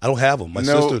 I don't have them. My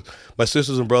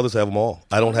sisters and brothers have them all.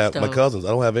 I don't have my cousins. I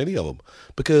don't have any of them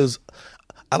because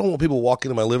I don't want people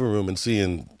walking in my living room and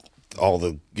seeing all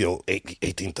the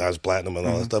 18 times platinum and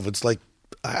all that stuff. It's like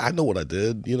I know what I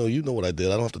did. You know what I did.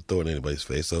 I don't have to throw it in anybody's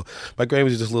face. So my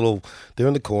Grammys are just little. They're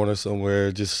in the corner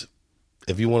somewhere. Just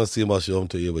if you want to see them, I'll show them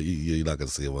to you. But you're not going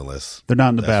to see them unless they're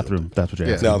not in the bathroom. That's what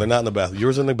you're asking. No, they're not in the bathroom.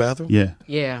 Yours in the bathroom? Yeah.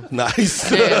 Yeah. Nice.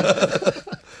 Yeah.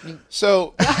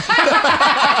 So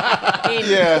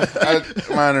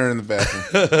mine are in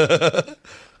the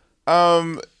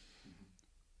bathroom.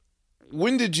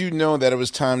 When did you know that it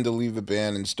was time to leave the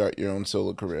band and start your own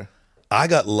solo career? I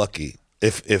got lucky.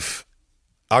 If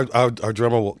our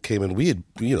drummer came in, we had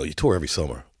you tour every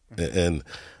summer, and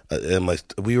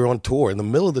we were on tour in the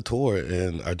middle of the tour,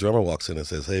 and our drummer walks in and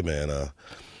says, "Hey man, I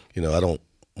don't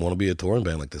want to be a touring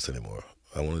band like this anymore.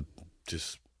 I want to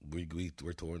just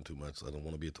we're touring too much. So I don't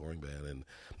want to be a touring band." And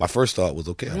my first thought was,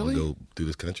 okay, I'm gonna go do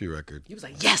this country record. You was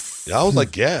like, yes. Yeah, I was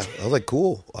like, yeah. I was like,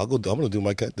 cool. I'm gonna do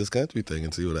this country thing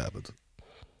and see what happens.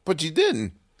 But you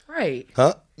didn't. Right.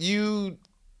 Huh? You,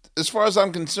 as far as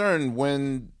I'm concerned,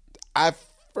 when I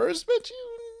first met you in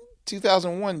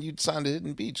 2001, you'd signed to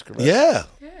Hidden Beach, correct? Yeah.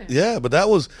 But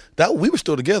we were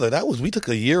still together. We took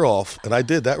a year off, and I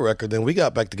did that record. Then we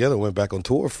got back together and went back on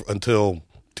tour until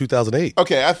 2008.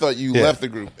 Okay, I thought you Yeah. left the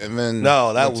group and then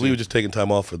No, went we to- were just taking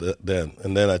time off for then.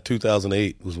 And then at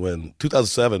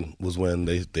 2007 was when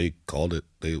they called it.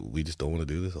 We just don't want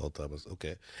to do this all the time. I was,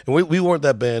 okay. And we weren't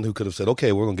that band who could have said,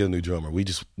 okay, we're going to get a new drummer.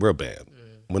 We're a band.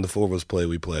 When the four of us play,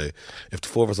 we play. If the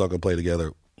four of us aren't going to play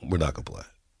together, we're not going to play.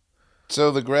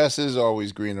 So the grass is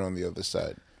always greener on the other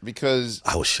side because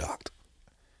I was shocked.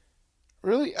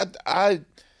 Really, I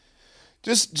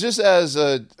just as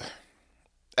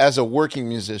a working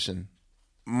musician,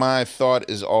 my thought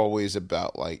is always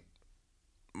about like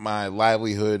my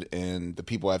livelihood and the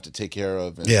people I have to take care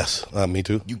of. And Yes, me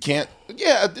too. you can't.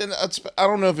 Yeah, and I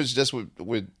don't know if it's just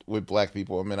with black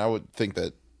people. I mean, I would think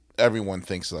that everyone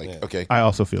thinks like, okay, I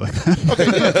also feel like that. okay,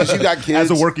 yeah, because you got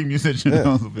kids. As a working musician, I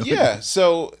also feel like Yeah,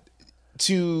 so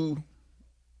to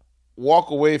walk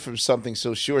away from something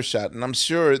so sure shot, and I'm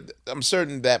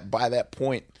certain that by that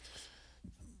point,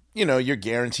 you know, your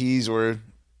guarantees were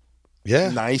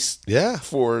nice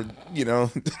for, you know,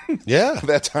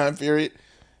 that time period.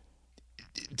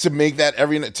 To make that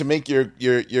to make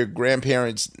your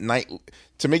grandparents'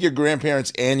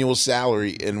 annual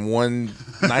salary in one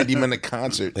 90-minute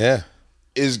concert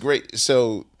is great.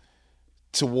 So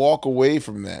to walk away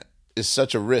from that is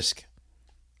such a risk.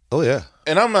 Oh yeah.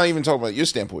 And I'm not even talking about your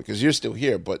standpoint because you're still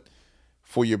here, but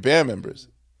for your band members,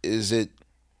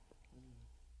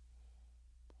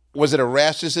 was it a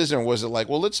rash decision or was it like,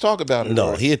 well, let's talk about it?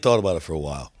 No, he had thought about it for a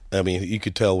while. I mean, you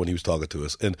could tell when he was talking to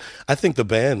us. And I think the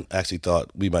band actually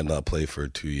thought we might not play for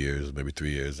 2 years, maybe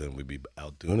 3 years, and we'd be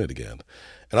out doing it again.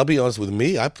 And I'll be honest with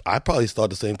me, I probably thought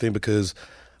the same thing because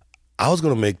I was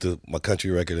going to make my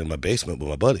country record in my basement with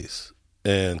my buddies.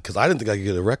 And because I didn't think I could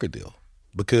get a record deal.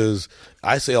 Because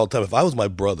I say all the time, if I was my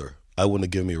brother, I wouldn't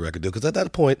have given me a record deal. Because at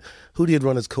that point, Hootie had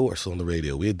run his course on the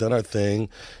radio. We had done our thing.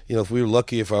 You know, if we were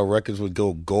lucky, if our records would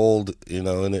go gold, you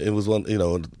know, and it was one, you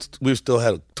know, we still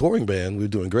had a touring band. We were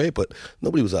doing great, but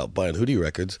nobody was out buying Hootie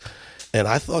records. And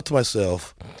I thought to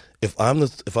myself, if I'm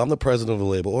the president of a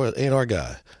label or an A&R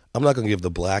guy, I'm not going to give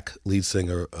the black lead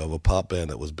singer of a pop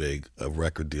band that was big a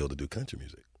record deal to do country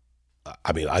music.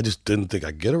 I mean, I just didn't think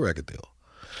I'd get a record deal.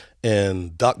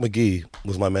 And Doc McGee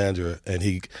was my manager, and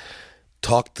he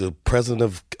talked the president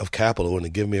of Capitol into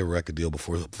giving me a record deal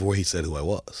before he said who I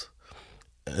was.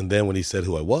 And then when he said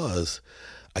who I was,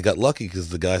 I got lucky because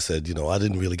the guy said, you know, I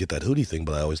didn't really get that Hootie thing,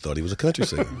 but I always thought he was a country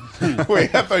singer.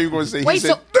 Wait, I thought you were going to say, Wait, he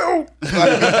said, no!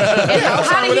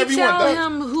 How did he tell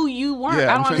him who you weren't?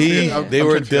 Yeah, I don't understand. They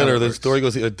were at dinner. The story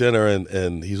goes at dinner,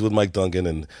 and he's with Mike Duncan,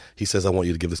 and he says, I want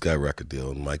you to give this guy a record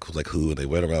deal. And Mike was like, who? And they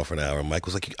went around for an hour, and Mike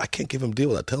was like, I can't give him a deal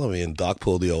without telling me. And Doc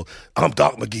pulled the old, I'm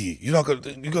Doc McGee. You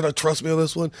gonna trust me on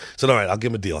this one? I said, all right, I'll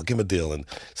give him a deal. And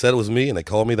said it was me, and they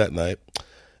called me that night.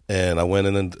 And I went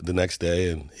in the next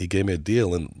day, and he gave me a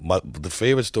deal. And the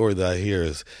favorite story that I hear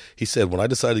is he said, when I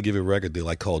decided to give you a record deal,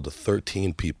 I called the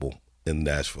 13 people in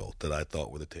Nashville that I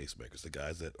thought were the tastemakers, the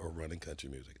guys that are running country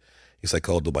music. He said, I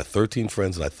called my 13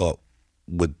 friends that I thought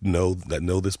would know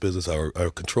this business or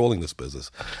are controlling this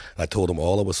business. And I told them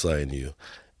all I was signing you,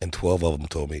 and 12 of them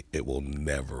told me it will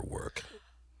never work.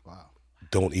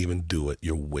 Don't even do it.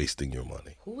 You're wasting your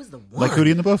money. Who was the one? Like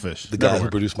Hootie and the Blowfish. The guy who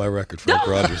produced my record, Frank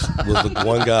Rogers, was the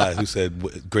one guy who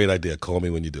said, great idea, call me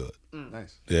when you do it.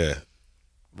 Nice. Yeah.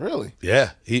 Really?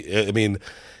 Yeah. I mean,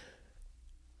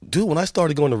 dude, when I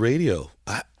started going to radio,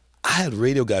 I had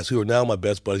radio guys who are now my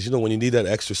best buddies. You know, when you need that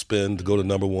extra spin to go to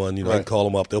number one, you know, I call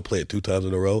them up, they'll play it 2 times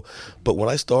in a row. But when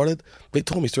I started, they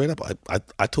told me straight up,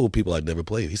 I told people I'd never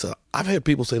play it. He said, I've had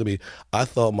people say to me, I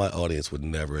thought my audience would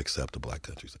never accept a black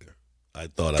country singer. I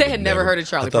thought They had never heard of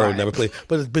Charlie I thought I Pride. would never play.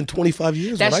 But it's been 25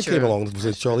 years That's when I true. came along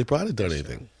since Charlie Pride had done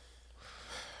anything.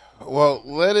 Well,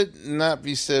 let it not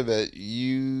be said that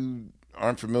you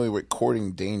aren't familiar with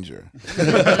courting danger.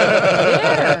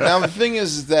 Now, the thing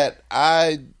is that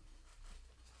I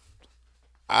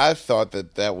thought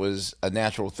that was a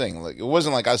natural thing. Like, it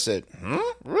wasn't like I said,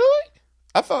 really?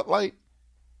 I thought like,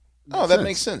 oh, that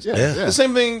makes sense. Yeah. The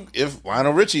same thing if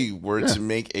Lionel Richie were to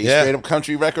make a straight up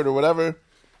country record or whatever,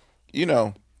 you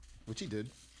know. Which he did.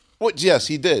 Well, yes,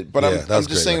 he did. But Yeah, I'm that was a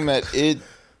just great saying that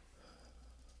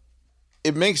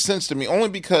it makes sense to me only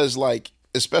because, like,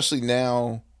 especially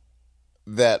now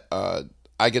that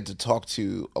I get to talk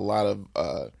to a lot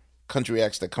of country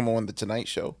acts that come on the Tonight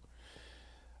Show.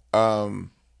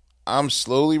 I'm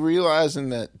slowly realizing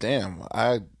that, damn,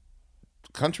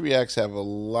 country acts have a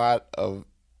lot of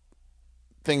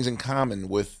things in common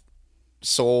with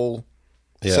soul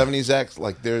 70s acts.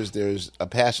 Like there's a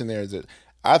passion there that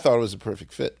I thought it was a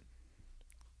perfect fit.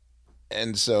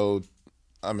 And so,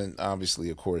 I mean, obviously,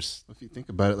 of course. If you think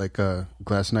about it, like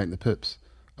Glass Night and the Pips,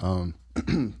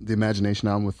 the Imagination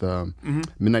album with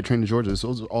Midnight Train to Georgia.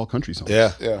 Those are all country songs.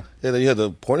 Yeah. Yeah. Yeah, then you had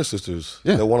the Pointer Sisters.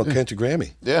 Yeah, That won a yeah. country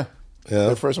Grammy. Yeah. Yeah.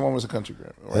 The first one was a country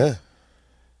Grammy. Right? Yeah.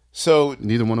 So,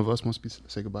 Neither one of us must be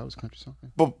Say Goodbye was a country song.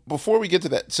 but before we get to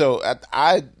that, so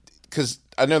because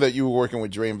I know that you were working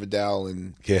with Dre and Vidal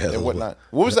and whatnot.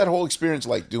 What was that whole experience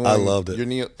like doing? I loved it. Your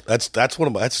Neil. That's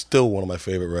still one of my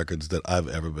favorite records that I've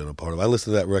ever been a part of. I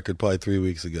listened to that record probably 3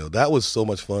 weeks ago. That was so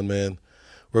much fun, man.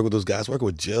 Working with those guys, working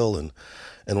with Jill and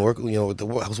working, I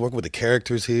was working with the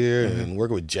characters here and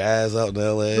working with Jazz out in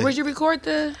L.A. Where'd you record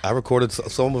the? I recorded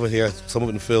some of it here, some of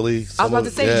it in Philly. I was about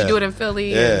to say, did you do it in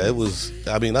Philly? Yeah, it was.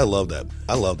 I mean, I love that.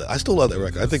 I love that. I still love that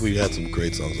record. I think we had some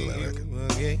great songs on that record.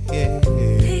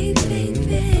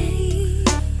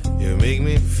 You make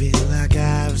me feel like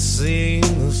I've seen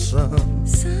the sun.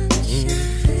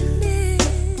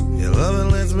 Your loving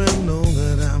lets me know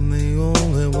that I'm the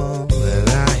only one that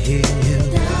I hear you.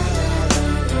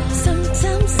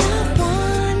 Sometimes I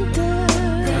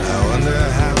wonder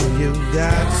how you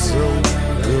got so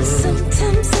good.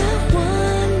 Sometimes I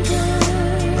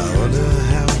wonder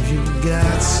how you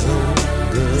got so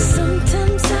good.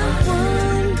 Sometimes I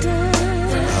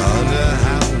wonder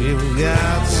how you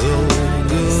got so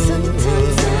good.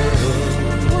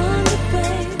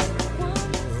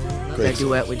 That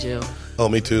duet with Jill. Oh,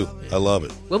 me too. I love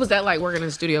it. What was that like working in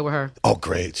the studio with her? Oh,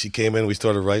 great. She came in, we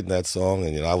started writing that song,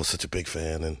 and I was such a big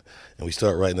fan, and we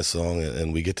started writing the song,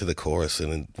 and we get to the chorus,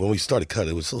 and when we started cutting,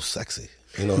 it was so sexy.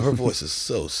 Her voice is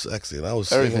so sexy, and I was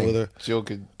singing with her. Jill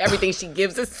could. Everything she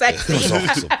gives is sexy. It was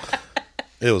awesome.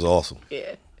 It was awesome.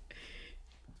 Yeah.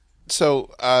 So,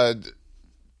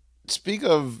 speak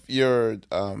of your,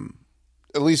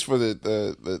 at least for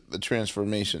the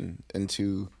transformation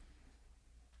into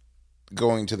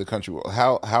going to the country world.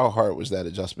 How hard was that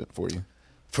adjustment for you?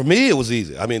 For me, it was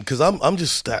easy. I mean, because I'm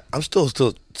still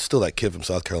that kid from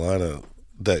South Carolina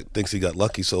that thinks he got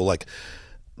lucky. So like,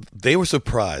 they were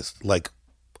surprised. Like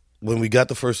when we got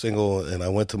the first single, and I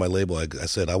went to my label, I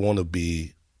said I want to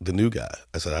be the new guy.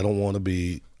 I said I want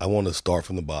to start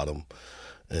from the bottom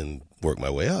and work my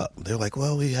way up. They're like,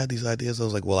 well, we had these ideas. I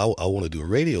was like, well, I want to do a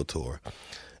radio tour,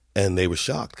 and they were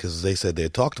shocked because they said they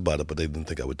had talked about it, but they didn't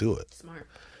think I would do it. Smart.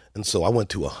 And so I went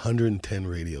to 110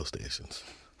 radio stations,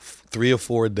 3 or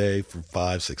 4 a day for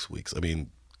 5-6 weeks. I mean,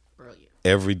 brilliant.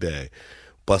 Every day,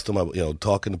 busting my,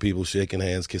 talking to people, shaking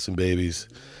hands, kissing babies,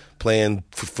 playing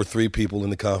for 3 people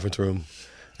in the conference room,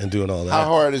 and doing all that. How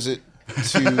hard is it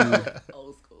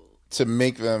to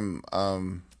make them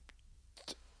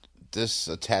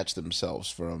disattach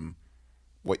themselves from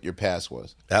what your past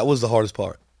was? That was the hardest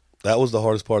part. That was the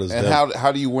hardest part. And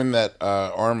how do you win that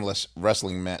armless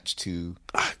wrestling match?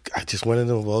 I just went in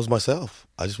and was myself.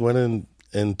 I just went in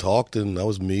and talked, and I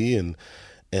was me, and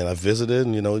I visited,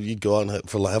 and you'd go out and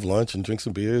have lunch and drink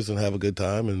some beers and have a good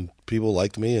time, and people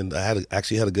liked me, and I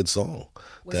actually had a good song.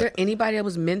 Was there anybody that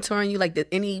was mentoring you, like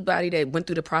anybody that went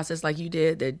through the process like you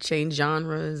did, that changed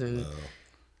genres and?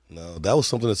 No, that was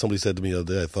something that somebody said to me the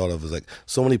other day. I thought of as like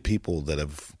so many people that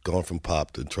have gone from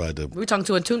pop to tried to. We were talking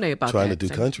to Atune about trying that. to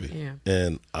do country, yeah.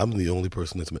 And I'm the only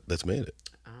person that's made it.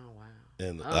 Oh wow!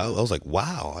 And I was like,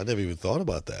 wow, I never even thought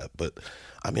about that. But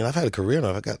I mean, I've had a career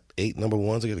now. I got 8 number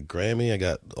ones. I got a Grammy. I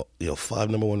got 5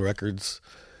 number 1 records.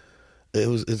 It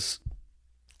was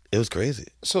crazy.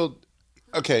 So,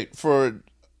 okay, for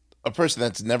a person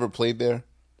that's never played there,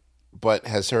 but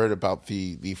has heard about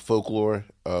the folklore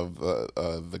of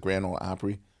the Grand Ole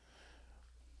Opry,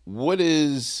 what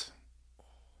is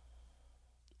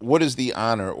the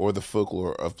honor or the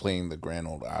folklore of playing the Grand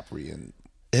Ole Opry? And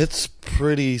it's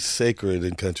pretty sacred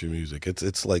in country music.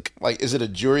 It's like is it a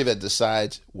jury that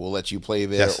decides we'll let you play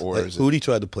there, yes, or like is Hootie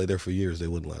tried to play there for years? They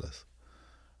wouldn't let us.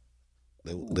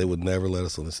 They would never let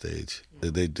us on the stage.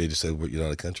 They just said you're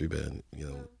not a country band,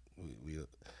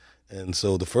 And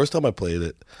so the first time I played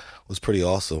it was pretty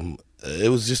awesome. It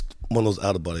was just one of those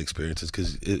out-of-body experiences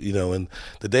because, and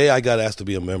the day I got asked to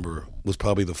be a member was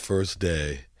probably the first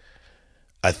day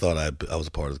I thought I was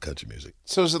a part of the country music.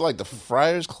 So is it like the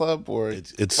Friars Club, or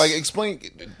it's like explain?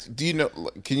 Do you know?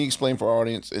 Can you explain for our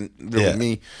audience and really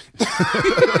me?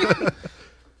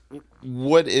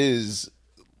 What is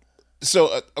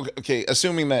so? Okay,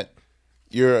 assuming that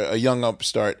you're a young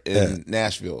upstart in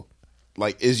Nashville,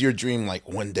 like, is your dream like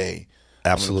one day?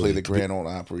 Absolutely, I'm gonna play the Grand Ole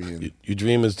Opry. And your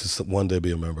dream is to one day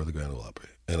be a member of the Grand Ole Opry,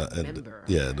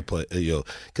 to play,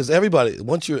 because everybody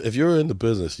if you're in the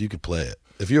business, you could play it.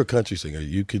 If you're a country singer,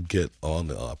 you could get on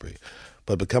the Opry,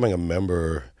 but becoming a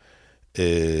member,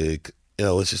 it's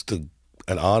just an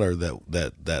honor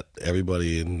that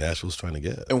everybody in Nashville is trying to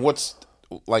get. And what's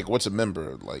like what's a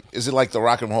member? Like, is it like the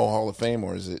Rock and Roll Hall of Fame,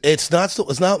 or is it? It's not.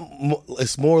 It's not.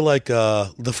 It's more like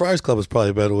the Friars Club is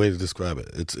probably a better way to describe it.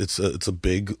 It's a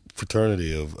big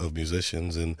fraternity of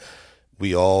musicians, and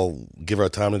we all give our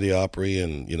time to the Opry,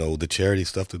 and the charity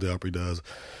stuff that the Opry does,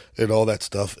 and all that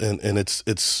stuff, and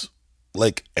it's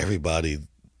like everybody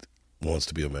wants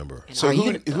to be a member. So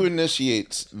who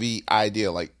initiates the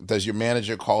idea? Like, does your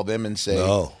manager call them and say,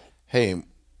 No. "Hey"?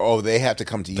 They have to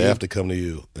come to you. They have to come to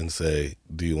you and say,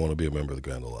 "Do you want to be a member of the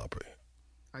Grand Ole Opry?"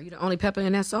 Are you the only pepper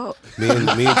in that salt? Me and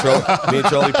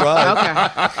Charlie Pride. Okay.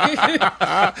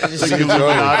 Me and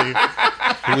Charlie.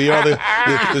 We are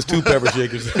there's two pepper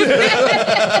shakers.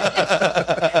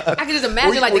 I can just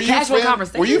imagine the casual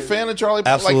conversation. Were you a fan of Charlie?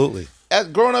 Absolutely.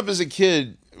 Growing up as a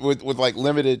kid with like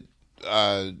limited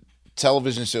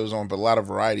television shows on, but a lot of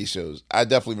variety shows, I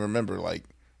definitely remember like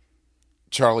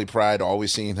Charlie Pride,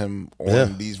 always seeing him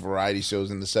on these variety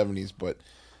shows in the 70s, but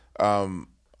I'm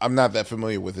not that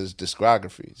familiar with his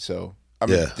discography. So, I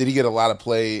mean, did he get a lot of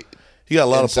play? He got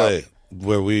a lot of play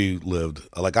where we lived.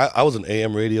 Like I was an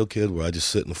AM radio kid where I just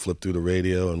sit and flip through the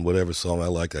radio, and whatever song I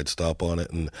liked, I'd stop on it.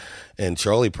 And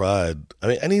Charlie Pride, I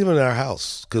mean, and even in our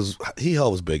house, because Hee Haw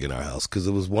was big in our house, because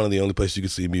it was one of the only places you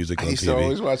could see music on TV. I used to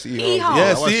always watch Hee Haw.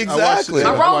 Yeah, see, exactly.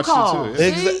 A roll call.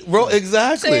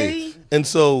 Exactly. See? And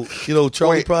so,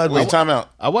 Charlie Pride. Wait, time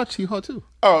out. I watched Hee Haw too.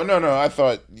 Oh, no. I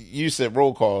thought you said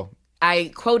roll call.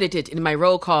 I quoted it in my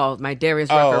roll call, my Darius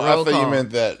Rucker roll call. I thought you meant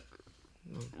that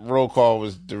roll call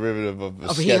was derivative of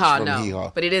a sketch Hee-Haw, from no. Hee Haw.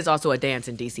 But it is also a dance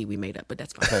in D.C. we made up, but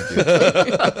that's fine. Thank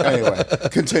you. Anyway,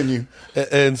 continue.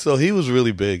 And so he was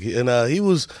really big. And he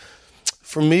was,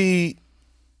 for me,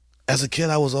 as a kid,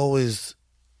 I was always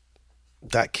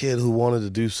that kid who wanted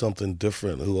to do something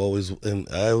different, and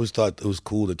I always thought it was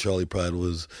cool that Charlie Pride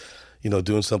was,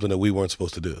 doing something that we weren't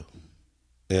supposed to do.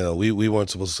 We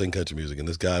weren't supposed to sing country music, and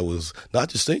this guy was not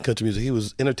just singing country music. He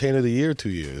was Entertainer of the Year 2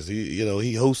 years. He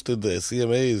hosted the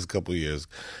CMAs a couple of years,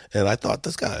 and I thought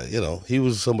this guy, he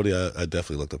was somebody I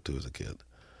definitely looked up to as a kid.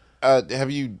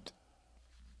 Have you?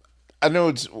 I know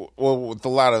it's with a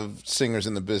lot of singers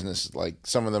in the business. Like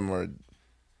some of them are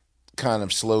kind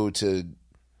of slow to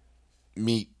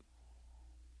meet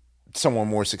someone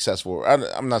more successful.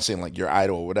 I'm not saying like your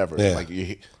idol or whatever. Yeah. Like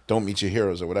you don't meet your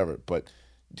heroes or whatever, but.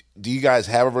 Do you guys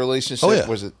have a relationship? Oh, yeah.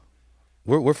 Was it?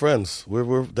 We're friends.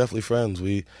 We're definitely friends.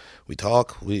 We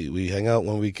talk. We hang out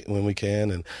when we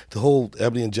can. And the whole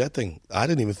Ebony and Jet thing, I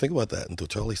didn't even think about that until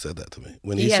Charlie said that to me.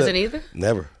 When he hasn't either?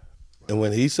 Never. And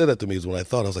when he said that to me is when I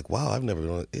thought, I was like, wow, I've never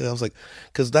done it. I was like,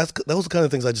 because that was the kind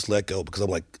of things I just let go because I'm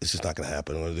like, it's just not going to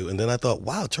happen. And then I thought,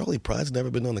 wow, Charlie Pride's never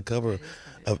been on the cover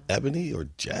of Ebony or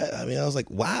Jet. I mean, I was like,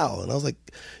 wow. And I was like,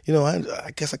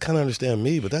 I guess I kind of understand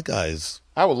me, but that guy is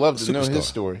I would love to superstar. know his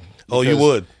story. Oh, you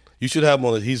would. You should have him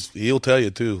on it. He'll tell you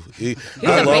too. He's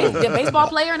a baseball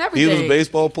player and everything. He was a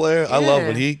baseball player. Yeah. I love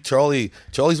when Charlie's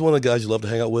one of the guys you love to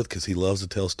hang out with because he loves to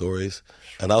tell stories.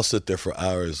 And I'll sit there for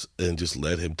hours and just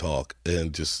let him talk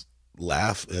and just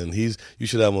laugh. And you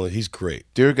should have him on. He's great.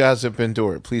 Dear guys of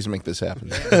Pandora, please make this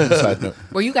happen. Side note.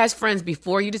 Were you guys friends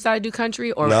before you decided to do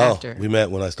country or No, after? we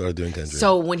met when I started doing country.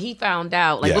 So when he found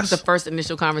out, what was Yes. the first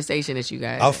initial conversation that you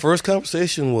guys Our had? first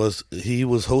conversation was he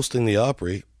was hosting the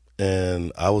Opry,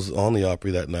 and I was on the Opry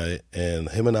that night, and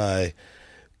him and I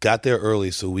got there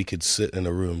early so we could sit in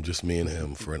a room, just me and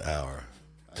him, for an hour.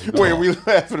 Wait, are we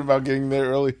laughing about getting there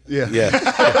early? Yeah. Yeah.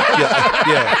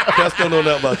 Cass don't know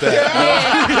nothing about that.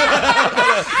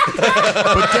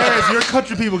 But Darius, your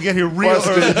country people get here real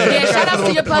early. Yeah, shout out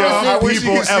to your I publicist. wish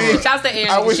you could see. Shout out to Angie.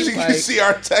 I wish She you was could like- see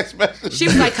our text message. She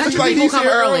was like, country She's people he's come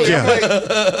here early. I'm like,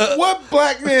 what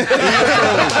black man?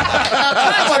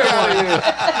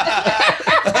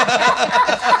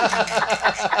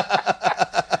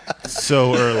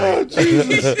 So early.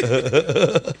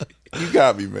 You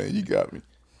got me, man. You got me.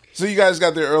 So you guys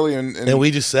got there early, And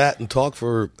we just sat and talked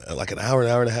for like an hour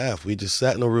and a half. We just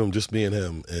sat in a room, just me and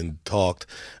him, and talked.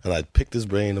 And I picked his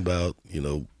brain about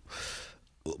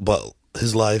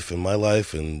his life and my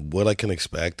life and what I can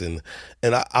expect. And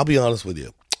I'll be honest with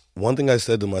you. One thing I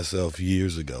said to myself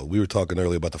years ago, we were talking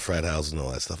earlier about the frat house and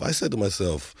all that stuff. I said to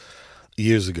myself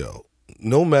years ago,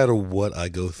 no matter what I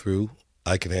go through,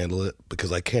 I can handle it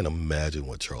because I can't imagine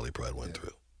what Charlie Pride went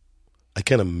through. I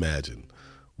can't imagine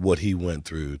what he went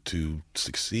through to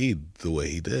succeed the way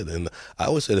he did. And I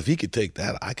always said if he could take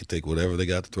that, I could take whatever they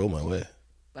got to throw my way.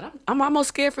 But I'm almost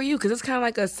scared for you because it's kind of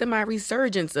like a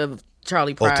semi-resurgence of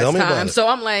Charlie Pride's tell me time. about it. So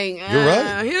I'm like, You're right.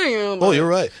 I hear you. Oh, you're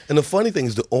right. And the funny thing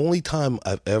is the only time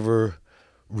I've ever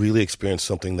really experienced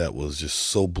something that was just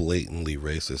so blatantly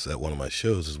racist at one of my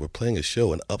shows is we're playing a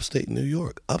show in upstate New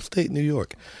York. We're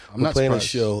not playing surprised. a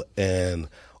show and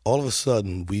all of a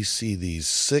sudden we see these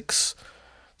 6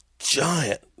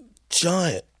 giant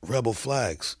rebel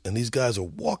flags, and these guys are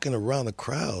walking around the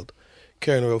crowd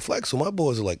carrying a rebel flag. So my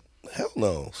boys are like, hell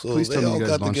no. So Please they tell me all you guys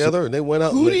got launched together it. and they went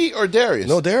out. Hootie or Darius?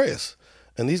 No, Darius.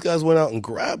 And these guys went out and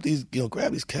grabbed these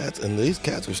cats, and these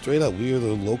cats were straight up. We are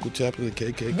the local chapter of the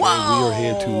KKK. Whoa! We are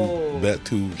here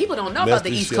to People don't know mess about the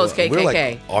this East shit Coast up. KKK. We're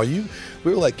like, are you?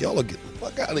 We were like, y'all are getting the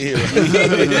fuck out of here.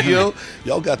 You know,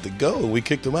 y'all got to go, and we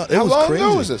kicked them out. It How was long crazy.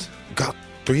 ago was this? God,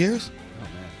 3 years.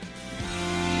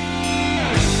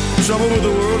 Trouble with the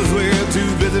world is we're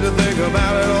too busy to think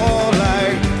about it all.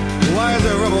 Like, why is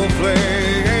there a rebel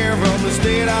flag here from the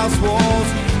state house walls?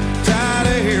 Tired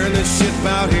of hearing this shit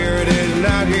about heritage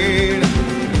not here.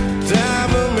 Time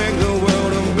to make the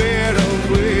world a better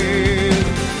place.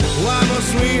 Why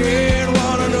must we hate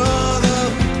one another?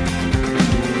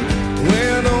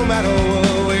 Well, no matter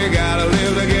what, we gotta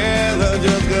live together.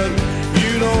 Just 'cause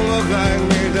you don't look like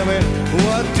me, tell me,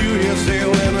 what do you say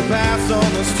when we pass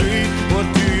on the street? What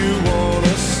do you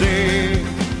wanna say?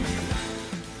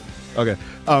 Okay.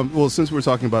 Well, since we're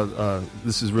talking about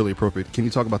this is really appropriate. Can you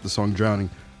talk about the song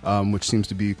 "Drowning," which seems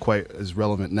to be quite as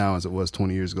relevant now as it was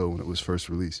 20 years ago when it was first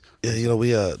released? Yeah, you know,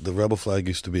 we the rebel flag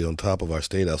used to be on top of our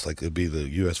state house, like it'd be the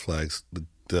U.S. flags,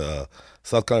 the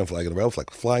South Carolina flag and the rebel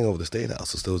flag flying over the state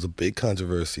house. So there was a big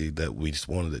controversy that we just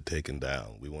wanted it taken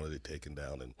down. We wanted it taken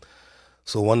down, and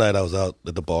so one night I was out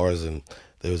at the bars, and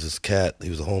there was this cat. He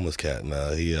was a homeless cat, and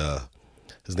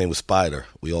his name was Spider.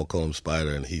 We all call him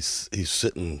Spider, and he's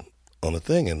sitting on the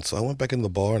thing. And so I went back into the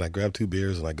bar, and I grabbed 2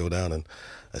 beers, and I go down, and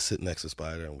I sit next to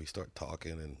Spider, and we start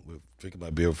talking, and we're drinking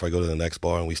my beer before I go to the next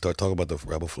bar, and we start talking about the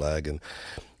rebel flag. And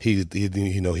he knew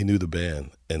the band,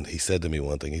 and he said to me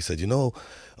one thing. He said, all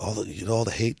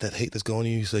the hate that's going on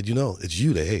you. He said, it's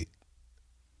you they hate.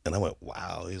 And I went,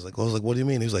 wow. I was like, what do you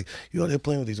mean? He was like, you out there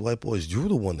playing with these white boys. You're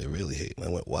the one they really hate. And I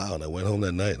went, wow. And I went home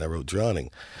that night and I wrote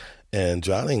Drowning. And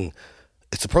Drowning,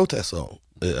 it's a protest song.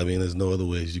 I mean, there's no other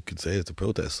ways you could say it's a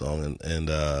protest song. And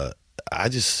I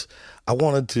was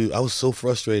so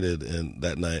frustrated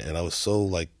that night, and I was so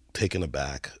like taken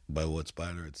aback by what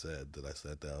Spider had said that I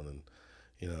sat down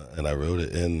and I wrote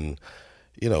it. And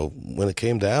when it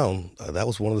came down, that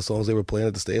was one of the songs they were playing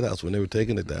at the State House when they were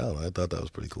taking it down. I thought that was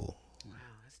pretty cool. Wow,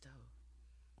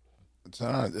 that's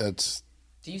dope. That's.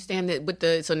 Do you stand with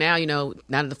so now, now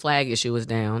that the flag issue is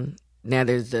down, now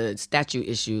there's the statue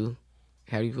issue.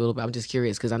 How do you feel about? I'm just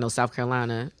curious because I know South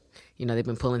Carolina, they've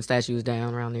been pulling statues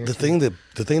down around there. The thing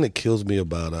that kills me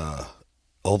about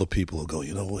all the people who go,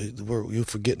 you're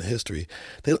forgetting history.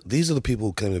 These are the people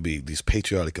who claim to be these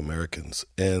patriotic Americans,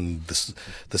 and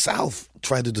the South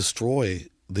tried to destroy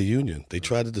the Union. They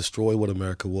tried to destroy what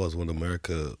America was,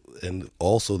 and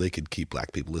also they could keep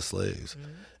black people as slaves,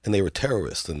 and they were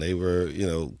terrorists, and they were,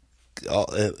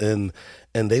 and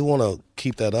they want to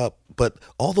keep that up. But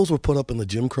all those were put up in the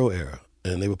Jim Crow era.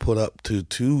 And they were put up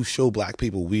to show black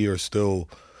people we are still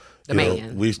the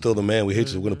man. We're still the man. We hate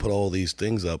you. We're going to put all these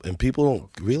things up, and people don't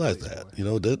realize that.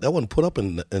 That wasn't put up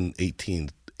in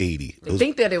 1880. They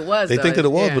think that it was. They think that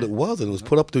it was, yeah. but it wasn't. It was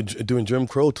put up during Jim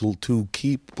Crow to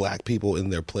keep black people in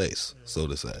their place, so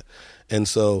to say. And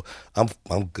so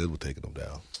I'm good with taking them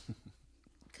down.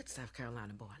 Good South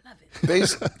Carolina boy, I love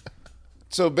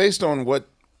it. Based on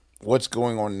what's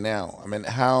going on now, I mean,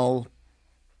 how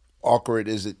awkward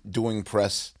is it doing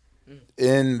press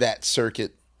in that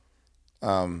circuit,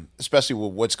 especially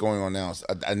with what's going on now?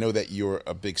 I know that you're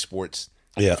a big sports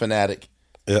fanatic,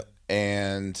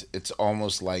 and it's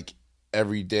almost like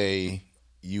every day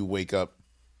you wake up,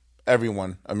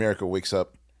 America wakes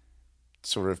up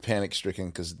sort of panic-stricken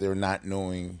because they're not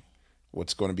knowing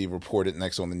what's going to be reported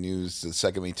next on the news the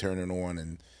second they turn it on.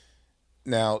 And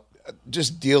now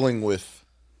just dealing with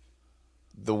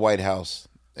the White House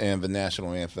and the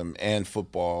national anthem and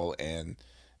football and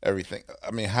everything.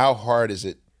 I mean, how hard is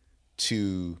it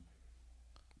to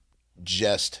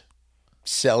just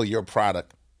sell your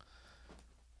product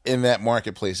in that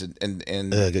marketplace and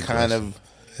kind of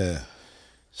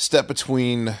step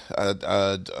between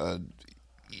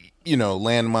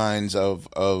landmines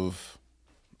of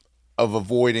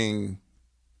avoiding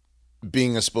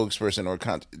being a spokesperson or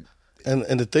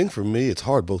and the thing for me, it's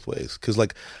hard both ways because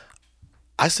like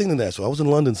I sing the national. I was in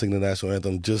London singing the national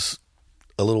anthem just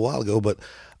a little while ago, but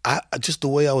I just the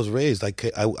way I was raised, I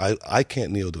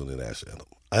can't kneel during the national anthem.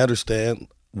 I understand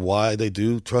why they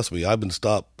do. Trust me, I've been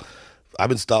stopped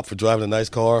for driving a nice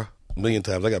car a million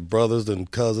times. I got brothers and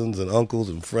cousins and uncles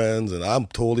and friends, and I'm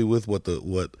totally with what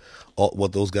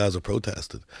those guys are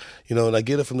protesting. And I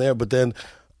get it from there. But then,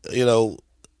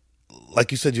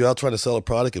 like you said, you're out trying to sell a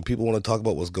product and people want to talk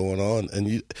about what's going on. And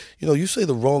you say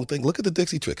the wrong thing. Look at the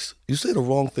Dixie Chicks. You say the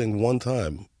wrong thing one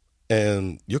time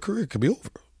and your career could be over.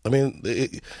 I mean,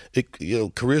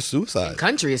 career suicide. In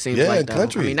country, it seems yeah, like, in though.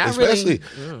 country. I mean, not especially,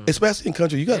 really. especially in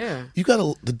country. You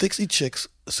got the Dixie Chicks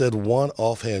said one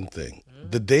offhand thing.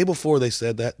 The day before they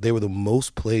said that, they were the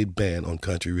most played band on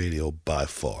country radio by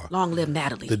far. Long live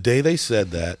Natalie. The day they said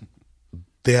that,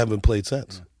 they haven't been played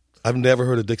since. I've never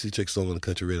heard a Dixie Chicks song on the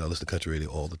country radio. I listen to country radio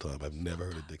all the time. I've never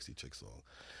heard a Dixie Chicks song.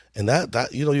 And that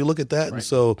you look at that, and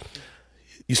so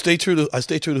I stay true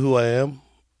to who I am.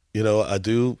 I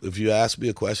do. If you ask me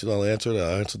a question, I'll answer it.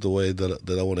 I'll answer it the way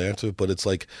that I want to answer it. But it's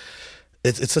like,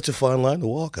 it's such a fine line to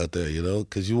walk out there,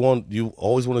 because you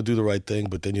always want to do the right thing,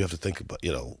 but then you have to think about,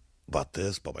 about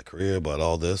this, about my career, about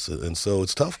all this. And so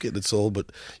it's tough getting it sold, but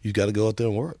you got to go out there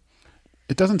and work.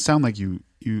 It doesn't sound like you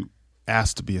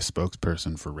asked to be a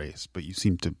spokesperson for race, but you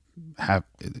seem to have,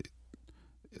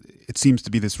 it seems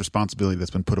to be this responsibility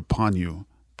that's been put upon you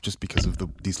just because of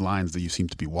these lines that you seem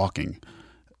to be walking.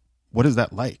 What is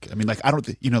that like? I mean, like, I don't,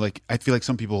 I feel like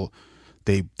some people,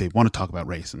 they want to talk about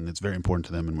race and it's very important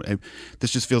to them. And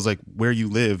this just feels like where you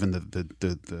live and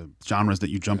the genres that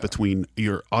you jump between,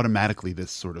 you're automatically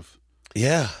this sort of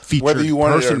featured whether you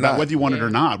want it or not. Whether you want it or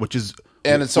not, which is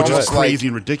almost crazy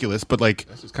and ridiculous, but like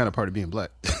that's just kind of part of being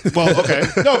black. Well, okay,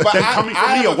 no, but coming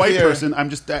from me, a white person, I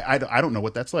don't know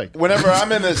what that's like. Whenever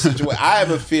I'm in this situation, I have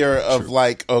a fear of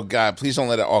like, oh God, please don't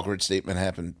let an awkward statement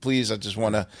happen. Please, I just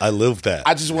want to. I live that.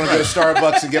 I just want to go to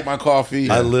Starbucks and get my coffee.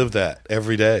 I live that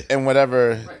every day and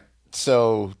whatever.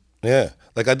 So yeah,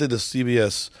 like I did the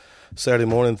CBS Saturday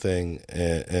morning thing,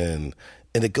 and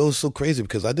it goes so crazy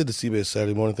because I did the CBS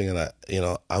Saturday morning thing, and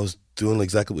I was doing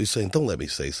exactly what you're saying. Don't let me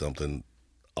say something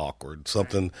awkward,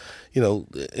 something,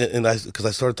 and because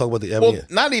I started talking about the Emmy. Well,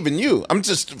 not even you. I'm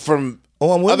just from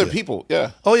I'm with other you. people.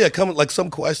 Yeah. Oh yeah, come like some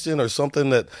question or something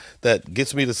that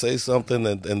gets me to say something,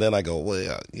 and then I go,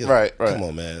 well, yeah, right. Come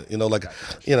on, man.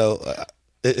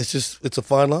 It's a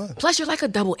fine line. Plus, you're like a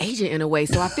double agent in a way,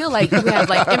 so I feel like you have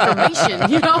like information.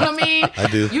 You know what I mean? I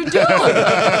do. You do. So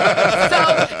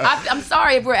I'm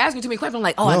sorry if we're asking too many questions. I'm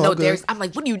like, I know there's. I'm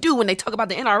like, what do you do when they talk about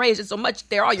the NRA? It's just so much.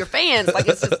 They're all your fans. Like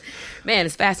it's just, man,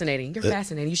 it's fascinating. You're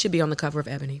fascinating. You should be on the cover of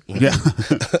Ebony. Yeah.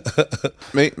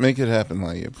 make it happen,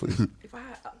 Laia, please. Am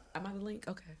I the link?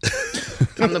 Okay.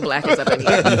 I'm the blackest up in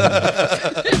here.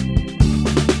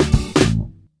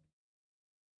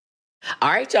 All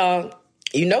right, y'all.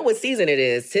 You know what season it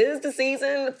is. 'Tis the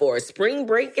season for spring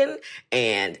breaking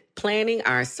and planning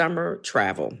our summer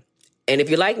travel. And if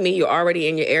you're like me, you're already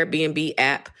in your Airbnb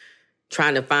app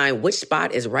trying to find which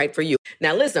spot is right for you.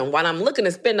 Now listen, while I'm looking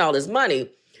to spend all this money,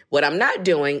 what I'm not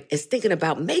doing is thinking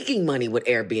about making money with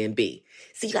Airbnb.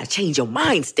 See, you got to change your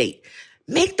mind state.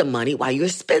 Make the money while you're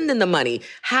spending the money.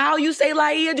 How, you say,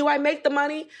 Laia, do I make the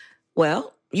money?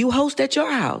 Well, you host at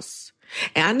your house.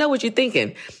 And I know what you're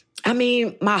thinking. I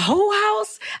mean, my whole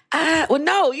house? Well,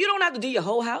 no, you don't have to do your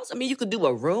whole house. I mean, you could do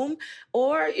a room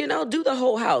or, do the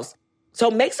whole house.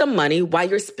 So make some money while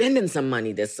you're spending some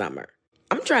money this summer.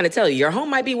 I'm trying to tell you, your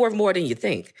home might be worth more than you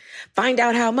think. Find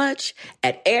out how much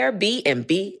at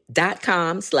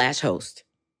airbnb.com/host.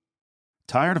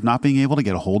 Tired of not being able to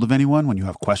get a hold of anyone when you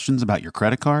have questions about your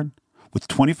credit card? With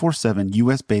 24/7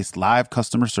 U.S.-based live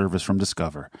customer service from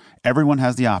Discover, everyone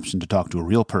has the option to talk to a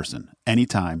real person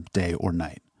anytime, day or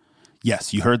night.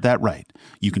 Yes, you heard that right.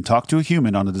 You can talk to a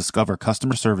human on the Discover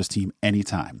customer service team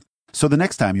anytime. So the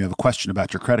next time you have a question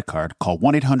about your credit card, call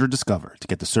 1-800-DISCOVER to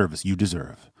get the service you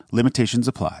deserve. Limitations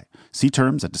apply. See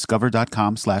terms at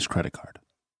discover.com/creditcard.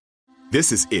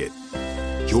 This is it.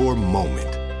 Your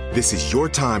moment. This is your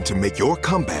time to make your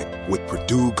comeback with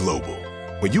Purdue Global.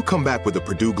 When you come back with a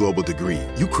Purdue Global degree,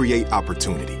 you create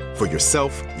opportunity for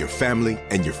yourself, your family,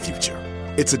 and your future.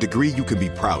 It's a degree you can be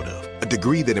proud of, a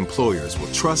degree that employers will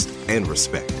trust and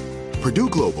respect. Purdue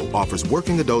Global offers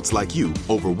working adults like you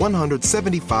over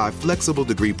 175 flexible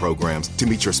degree programs to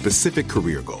meet your specific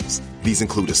career goals. These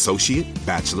include associate,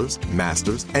 bachelor's,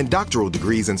 master's, and doctoral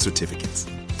degrees and certificates.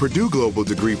 Purdue Global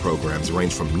degree programs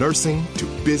range from nursing to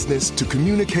business to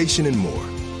communication and more.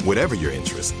 Whatever your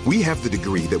interest, we have the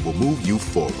degree that will move you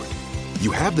forward.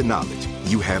 You have the knowledge,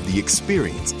 you have the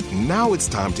experience. Now it's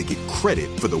time to get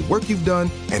credit for the work you've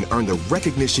done and earn the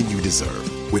recognition you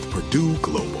deserve with Purdue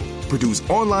Global, Purdue's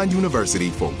online university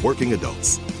for working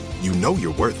adults. You know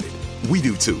you're worth it. We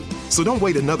do too. So don't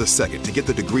wait another second to get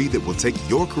the degree that will take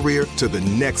your career to the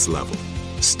next level.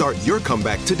 Start your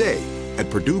comeback today at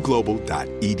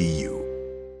purdueglobal.edu.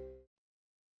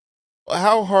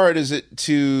 How hard is it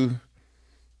to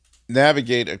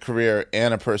navigate a career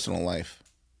and a personal life?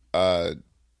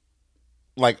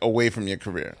 like away from your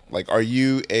career? Like, are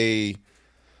you a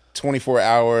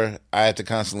 24-hour, I have to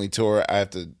constantly tour, I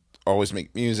have to always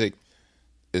make music?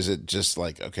 Is it just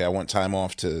like, okay, I want time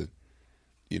off to,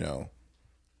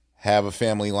 have a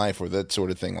family life or that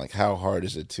sort of thing? Like, how hard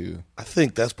is it to? I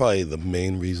think that's probably the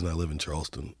main reason I live in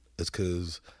Charleston. It's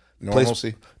because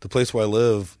normalcy. The place where I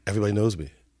live, everybody knows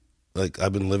me. Like,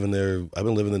 I've been living there. I've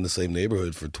been living in the same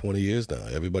neighborhood for 20 years now.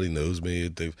 Everybody knows me.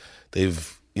 They've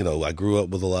I grew up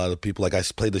with a lot of people. Like, I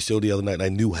played the show the other night, and I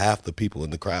knew half the people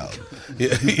in the crowd.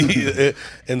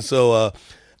 And so,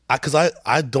 because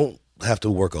I don't have to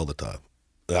work all the time.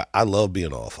 I love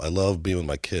being off. I love being with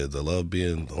my kids. I love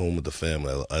being home with the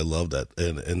family. I love that.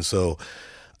 And so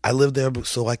I lived there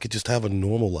so I could just have a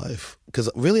normal life. Because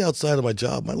really outside of my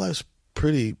job, my life's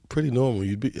pretty normal.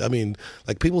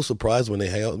 Like, people are surprised when they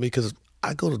hang out with me because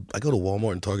I go to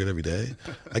Walmart and Target every day.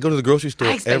 I go to the grocery store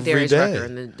I expect every Darius day. Rucker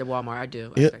in the Walmart. I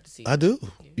do. Yeah, expect to see I do.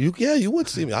 You would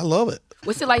see me. I love it.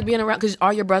 What's it like being around? Because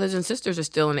all your brothers and sisters are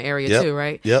still in the area too,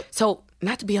 right? Yep. So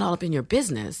not to be all up in your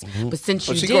business, but since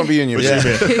you She's did, gonna be in your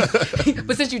business.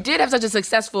 but since you did have such a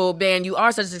successful band, you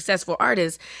are such a successful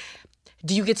artist.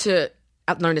 Do you get to?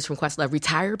 I've learned this from Questlove.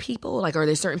 Retire people? Like, are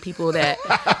there certain people that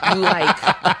you like?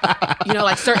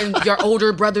 Like certain your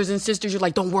older brothers and sisters. You're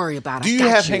like, don't worry about it. Do you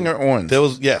have hanger-ons? There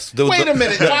was yes. There was Wait a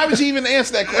minute. Why would you even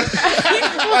answer that question?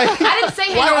 I didn't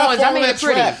say hanger-ons. I made it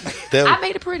pretty. I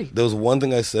made it pretty. There was one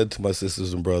thing I said to my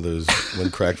sisters and brothers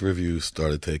when Cracked Reviews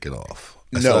started taking off.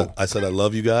 I said I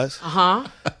love you guys. I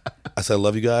said I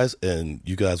love you guys, and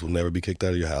you guys will never be kicked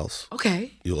out of your house.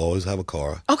 Okay. You'll always have a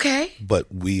car. Okay.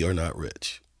 But we are not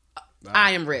rich.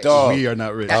 I am rich. We are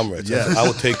not rich. I'm rich. Yes. I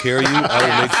will take care of you.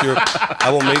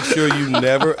 I will make sure you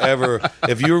never ever.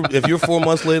 If you're 4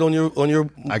 months late on your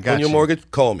mortgage,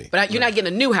 call me. But you're not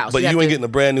getting a new house. But you ain't getting a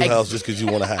brand new house just because you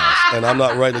want a house, and I'm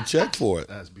not writing a check for it.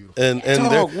 That's beautiful. And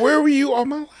Dog, where were you all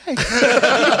my life? You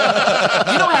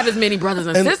don't have as many brothers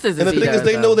and sisters. And as the he thing is, does,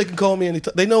 they know they can call me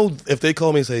anytime. They know if they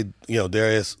call me and say,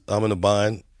 Darius, I'm in a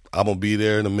bind. I'm gonna be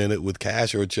there in a minute with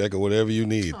cash or a check or whatever you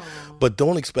need. Aww. But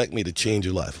don't expect me to change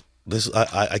your life.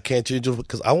 I can't change it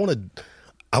because I want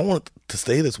to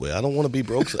stay this way. I don't want to be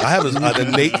broke. I have an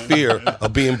innate fear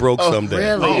of being broke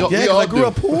someday. Really? Yeah, because I grew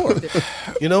up poor.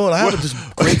 And I have this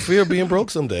great fear of being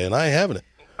broke someday, and I ain't having it.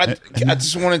 I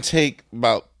just want to take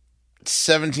about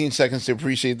 17 seconds to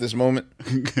appreciate this moment.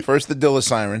 First, the Dilla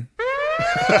siren.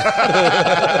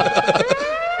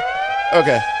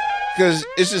 Okay. Because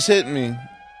it's just hitting me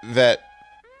that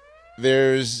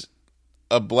there's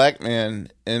a black man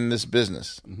in this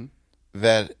business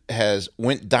that has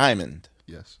went diamond.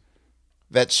 Yes.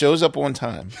 That shows up on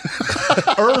time.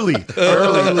 Early.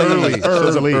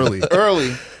 Shows up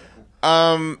early.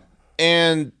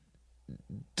 And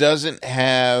doesn't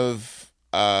have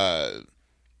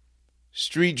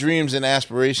street dreams and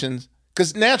aspirations.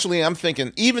 Because naturally I'm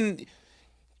thinking,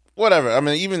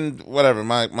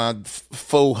 my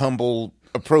faux humble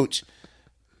approach,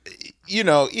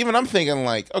 even I'm thinking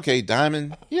like, okay,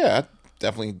 Diamond, yeah,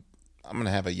 definitely I'm going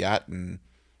to have a yacht and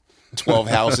 12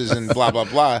 houses and blah, blah,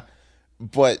 blah.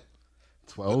 But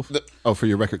 12? For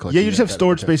your record collection. Yeah, you just have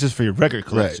storage spaces for your record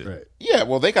collection. Right. Yeah,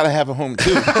 well, they got to have a home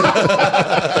too.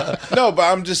 No, but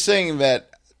I'm just saying that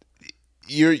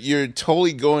you're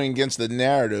totally going against the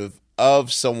narrative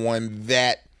of someone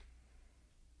that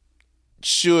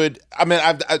should. I mean,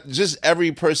 just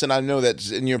every person I know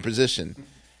that's in your position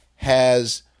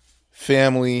has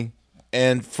family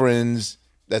and friends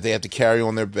that they have to carry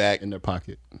on their back, in their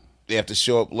pocket. They have to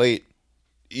show up late.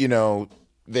 I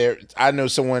know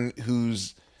someone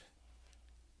whose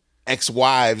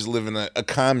ex-wives live in a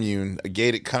commune, a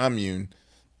gated commune.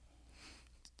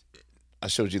 I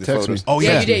showed you the Text photos. me. Oh,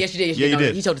 yeah. You did. Yes, you did. Yeah, you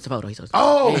did. He told us the photo.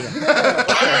 Oh!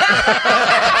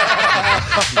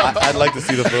 I'd like to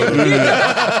see the photo.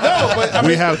 No, but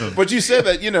We have them. But you said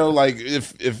that, like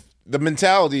if the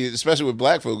mentality, especially with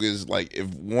black folk, is like if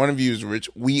one of you is rich,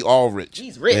 we all rich.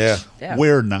 He's rich. Yeah.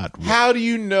 We're not rich. How do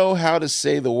you know how to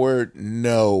say the word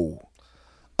no?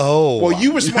 Oh. Well,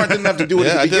 you were smart enough to do it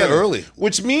Yeah, at the I did beginning. it early.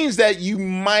 Which means that you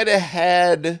might have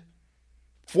had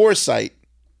foresight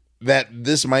that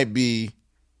this might be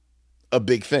a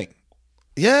big thing.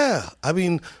 Yeah. I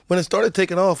mean, when it started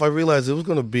taking off, I realized it was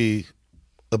going to be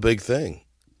a big thing.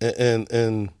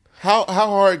 And How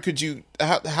hard could you,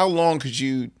 how long could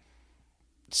you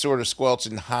sort of squelch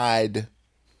and hide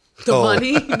The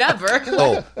money? Never.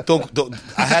 Don't.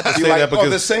 I had to say like, that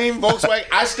because the same Volkswagen.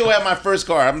 I still have my first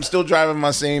car. I'm still driving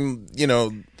my same,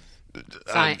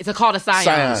 It's called a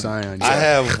Scion. Scion. I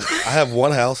have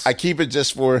one house. I keep it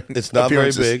just for It's not very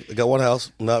appearances. big. I got one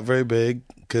house, not very big.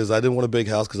 because I didn't want a big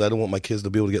house because I didn't want my kids to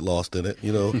be able to get lost in it.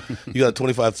 You know, you got a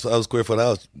 25,000 square foot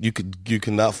house. You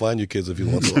cannot find your kids if you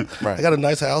want to. Right. I got a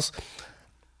nice house.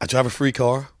 I drive a free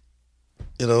car.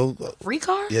 You know, free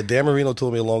car? Yeah, Dan Marino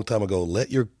told me a long time ago, let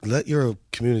your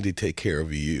community take care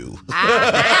of you.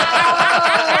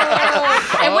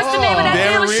 And what's the name of that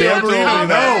dealership? Dan Marino,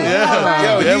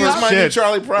 Yo, he was my new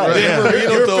Charlie Pride. Dan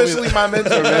Marino You're told me officially my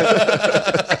mentor, man.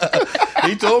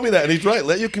 He told me that, and he's right.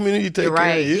 Let your community take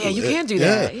care of you. Yeah, you can do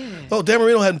that. Yeah. Oh, Dan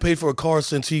Marino hadn't paid for a car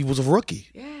since he was a rookie.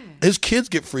 Yeah. His kids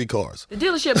get free cars. The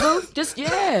dealership booth, just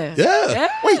Yeah.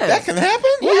 Wait, that can happen?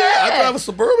 Well, yeah, I drive a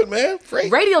Suburban, man. Free.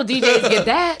 Radio DJs get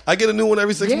that. I get a new one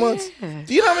every 6 months.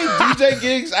 Do you know how many DJ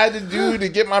gigs I had to do to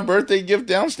get my birthday gift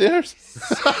downstairs?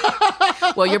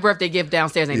 Well, your birthday gift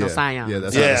downstairs ain't no Scion. Yeah,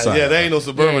 that ain't no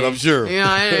Suburban, I'm sure. You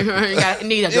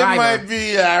need a It driver. might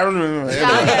be, I don't know.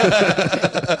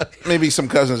 Maybe some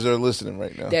cousins are listening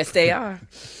right now. Yes, they are.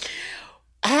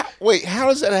 Wait, how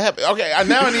does that happen? Okay,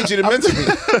 now I need you to mention me.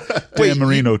 Dan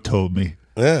Marino told me.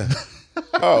 Yeah.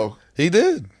 Oh. He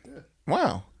did.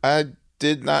 Wow. I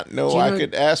did not know I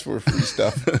could ask for free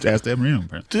stuff. Ask Dan Marino.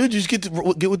 Dude, you just get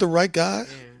with the right guy.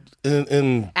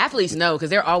 And Athletes know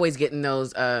because they're always getting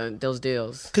those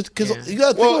deals. Because you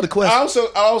got to think about the question.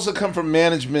 I also come from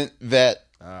management that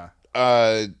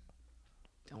ain't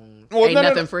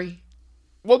nothing free.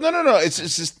 Well, no. It's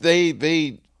just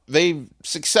they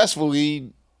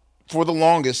successfully, for the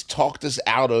longest, talked us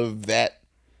out of that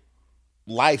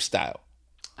lifestyle.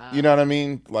 You know what I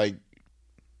mean? Like,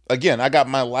 again, I got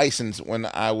my license when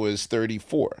I was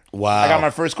 34. Wow. I got my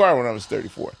first car when I was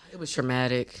 34. It was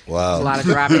traumatic. Wow. A lot of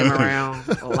driving him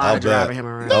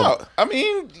around. No, I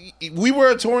mean, we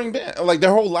were a touring band. Like,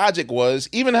 their whole logic was,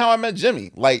 even how I met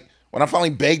Jimmy. Like, when I finally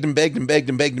begged,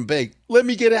 let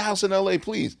me get a house in L.A.,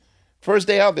 please. First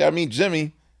day out there, I meet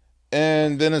Jimmy,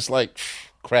 and then it's like,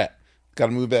 crap, got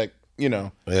to move back,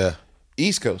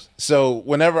 East Coast. So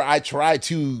whenever I try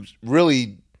to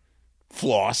really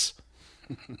floss,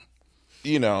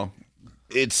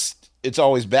 it's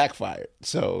always backfired.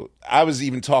 So I was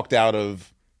even talked out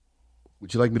of.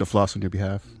 Would you like me to floss on your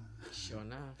behalf? Sure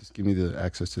enough. Just give me the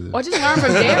access to the. Or just learn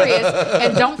from Darius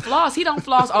and don't floss. He don't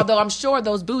floss, although I'm sure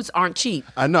those boots aren't cheap.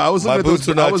 I know. I was looking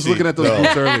at those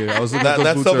boots earlier. I was looking at those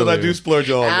that's boots something earlier. I do splurge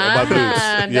on. My boots.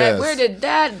 Yes. Where did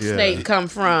that snake come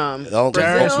from?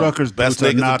 Darius Rucker's That boots are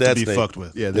snake is a not to dead be snake. fucked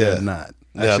with. Yeah, they're not.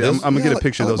 Actually, I'm gonna get a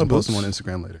picture of those and post them on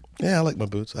Instagram later. Yeah, I like my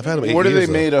boots. I've had them 8 years. What are they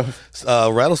made of?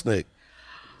 Rattlesnake.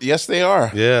 Yes, they are.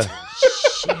 Yeah.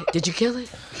 Shit. Did you kill it?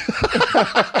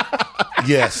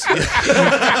 Yes.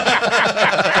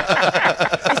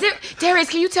 Darius,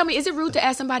 can you tell me, is it rude to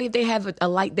ask somebody if they have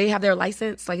they have their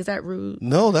license? Like, is that rude?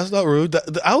 No, that's not rude.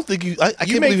 I don't think I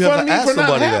can't make believe you fun have of to me ask for not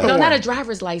somebody having that. No, not a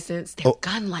driver's license. Their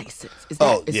gun license. Is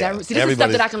that rude? See, this is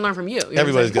stuff that I can learn from you. You know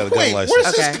Everybody's what I'm got a gun saying? license.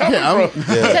 Where's this coming from?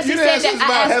 Because he You said asked us that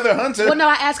about Heather Hunter. Well, no,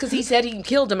 I asked because he said he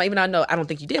killed him, even though I don't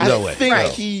think you did. No way.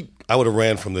 Think I would have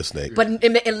ran from this snake. But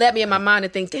it led me in my mind to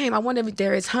think, damn, I wonder if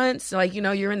Darius hunts. Like,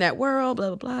 you're in that world,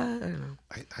 blah, blah, blah. I don't know.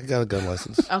 I got a gun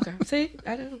license. Okay. See?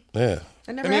 I don't. Yeah.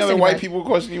 I never Any asked other anybody. white people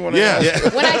question you want to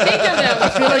ask? When I think of them. I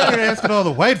feel like you're asking all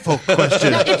the white folk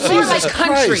questions. No, it's more like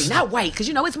country, Christ. not white. Because,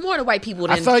 it's more to white people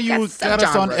than I thought you that's got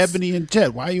us on subgenres. Ebony and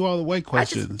Jet. Why are you all the white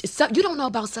questions? You don't know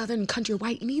about Southern country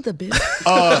white neither, Bill.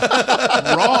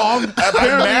 Wrong.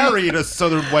 I married a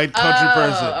Southern white country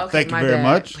person. Okay, Thank you my very bad.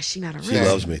 much. But she not a She real.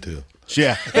 loves me too.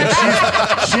 Yeah, and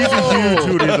she's a huge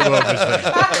Hootie and the Lovers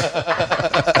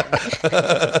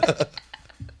fan.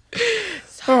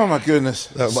 Oh my goodness!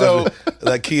 So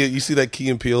that Key, you see that Key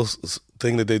and Peele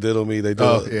thing that they did on me? They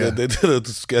did, they did a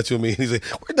sketch on me, and he's like,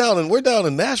 "We're down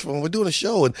in Nashville, and we're doing a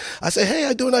show." And I say, "Hey,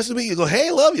 I do nice to meet you." He go, "Hey,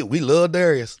 I love you. We love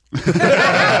Darius."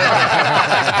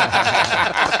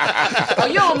 Oh,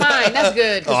 you don't mind. That's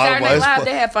good. Because Saturday Night Live,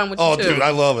 they have fun with you, too. Dude, I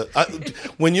love it.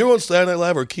 When you're on Saturday Night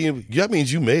Live or Key, that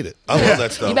means you made it. I love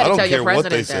that stuff. You better I don't tell care your what they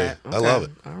president say. that. I love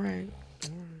it. All right.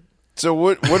 So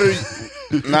what are what are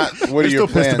You're your still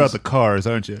plans? pissed about the cars,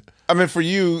 aren't you? I mean, for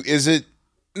you, is it?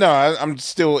 No, I'm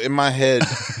still in my head.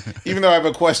 Even though I have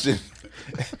a question,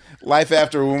 life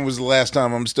after when was the last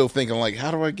time? I'm still thinking like,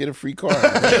 how do I get a free car?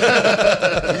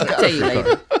 I'll tell you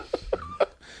later.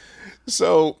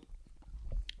 So,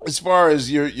 as far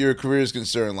as your career is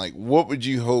concerned, like, what would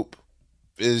you hope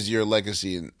is your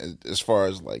legacy, in, as far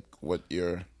as like what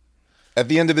you're? At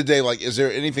the end of the day, like, is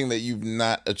there anything that you've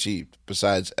not achieved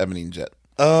besides Ebony and Jet?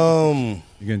 You're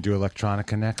gonna do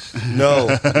Electronica next? No.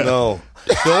 The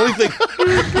only thing,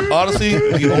 honestly,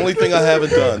 the only thing I haven't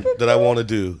done that I want to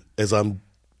do is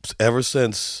ever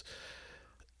since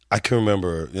I can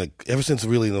remember, like ever since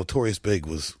really Notorious Big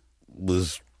was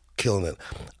killing it.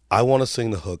 I want to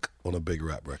sing the hook on a big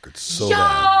rap record so Yo,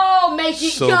 bad. make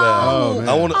it So yo. bad. Oh, man.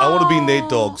 I want to be Nate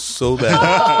Dogg so bad.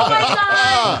 Oh my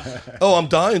God. Oh, I'm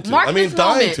dying to. Mark I mean, this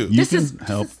dying moment. to. You This can is-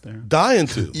 help there. Dying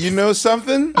to. You know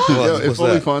something? Yo, What's if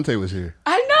only that? Fonte was here.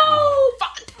 I know.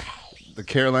 The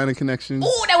Carolina connection.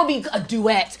 Ooh, that would be a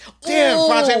duet. Damn, Ooh.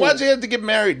 Fonte, why'd you have to get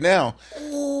married now?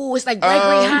 Ooh, it's like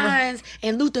Gregory Hines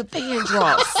and Luther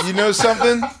Vandross. You know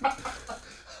something?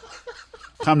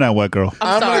 Calm down, white girl.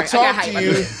 I'm sorry, going to talk I to got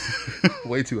you.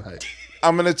 Way too high.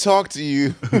 I'm going to talk to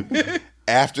you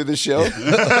after the show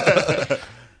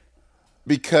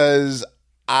because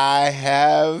I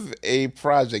have a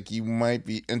project you might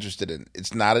be interested in.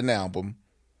 It's not an album,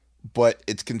 but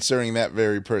it's concerning that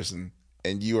very person,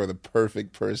 and you are the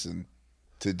perfect person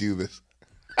to do this.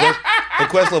 And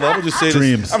Questlove, I would just say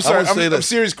Dreams. this. I'm sorry, I would say I'm this.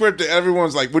 serious cryptic.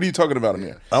 Everyone's like, what are you talking about in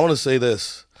here? I want to say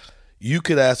this. You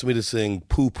could ask me to sing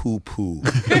 "Poo Poo Poo,"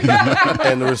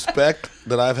 and the respect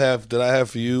that I have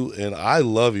for you, and I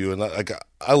love you, and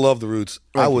I love the Roots.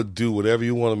 I would do whatever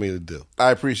you wanted me to do.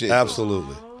 I appreciate it.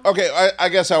 Absolutely. Okay, I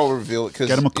guess I will reveal it because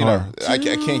Get him a car. I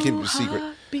can't keep it a secret.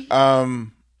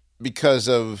 Because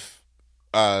of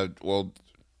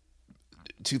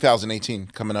 2018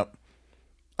 coming up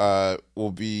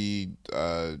will be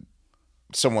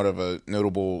somewhat of a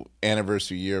notable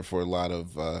anniversary year for a lot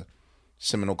of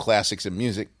seminal classics in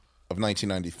music of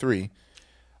 1993.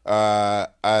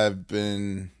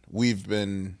 We've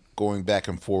been going back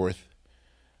and forth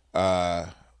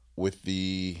with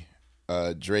the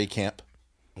Dre camp,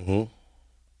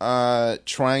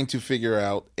 trying to figure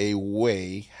out a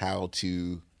way how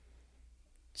to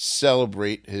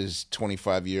celebrate his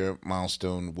 25-year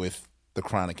milestone with the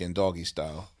Chronic and Doggy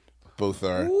Style. Both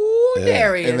are in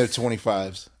their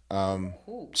 25s.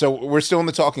 So we're still in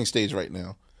the talking stage right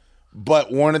now.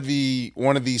 But one of the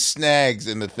snags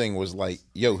in the thing was like,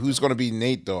 yo, who's going to be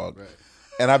Nate Dogg? Right.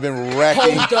 And I've been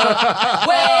racking. Hold up.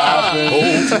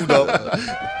 Wait. Hold up.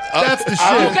 That's the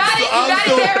shit. You got it,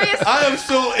 Darius. I am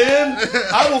so in.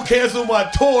 I will cancel my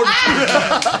tour.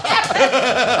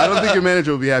 I don't think your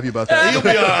manager will be happy about that. He'll be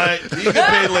all right. He can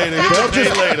pay later.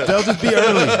 They'll just be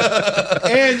early.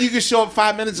 And you can show up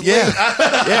 5 minutes late. Yeah.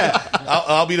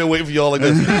 I'll be there waiting for y'all like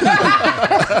this.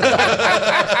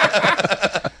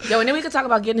 Yo, and then we could talk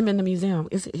about getting him in the museum.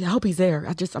 I hope he's there.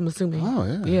 I'm assuming. Oh,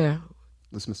 yeah. Yeah.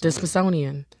 The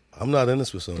Smithsonian. I'm not in the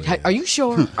Smithsonian. Are you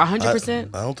sure?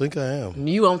 100%? I don't think I am.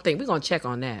 You don't think? We're going to check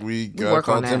on that. We work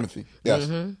call on that. Timothy. Yes.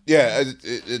 Mm-hmm. Yeah,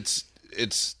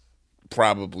 it's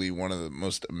probably one of the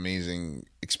most amazing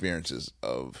experiences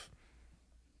of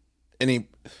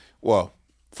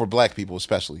for black people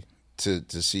especially, to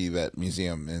see that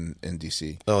museum in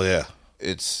D.C. Oh, yeah.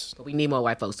 But we need more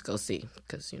white folks to go see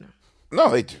because,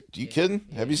 No, you kidding?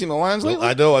 Have you seen the lines?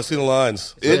 I know. I've seen the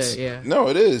lines. It's yeah. No,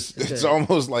 it is. It's It's good.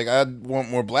 almost like I want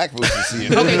more black folks to see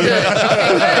it. Okay, good.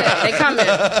 They coming.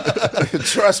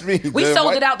 Trust me. We the sold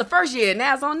white- it out the first year.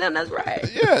 Now it's on them. That's right.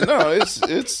 Yeah, no, it's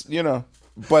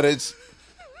but it's.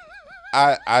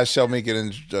 I shall make an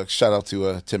introduction. Shout out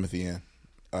to Timothy Ann.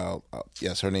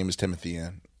 Yes, her name is Timothy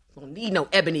Ann. Don't need no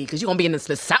Ebony because you're going to be in the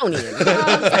Smithsonian. You know what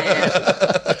I'm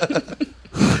saying?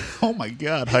 Oh my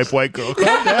God, hype white girl,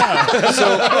 calm down.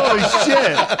 Holy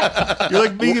shit, you're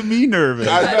like making me nervous.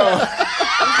 I know.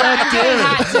 I'm getting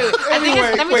hot, too. I think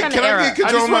it's, let me turn the can air I up. get I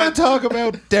control just of my? want to talk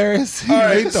about Darius. All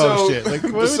right, Nate Dogg so shit. Like,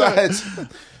 what are we doing?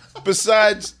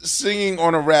 besides singing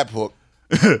on a rap hook,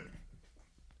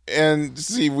 and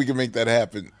see if we can make that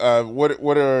happen.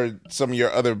 What are some of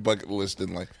your other bucket list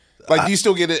in life? Like, do you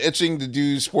still get it itching to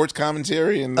do sports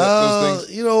commentary and those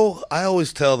things? I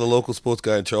always tell the local sports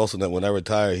guy in Charleston that when I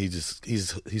retire, he's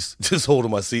just holding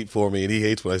my seat for me, and he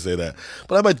hates when I say that.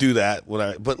 But I might do that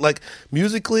but like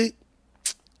musically,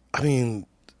 I mean,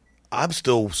 I'm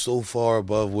still so far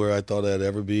above where I thought I'd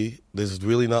ever be. There's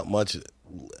really not much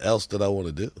else that I want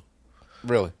to do.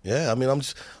 Really? Yeah, I mean, I'm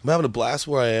having a blast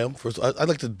where I am. First, I'd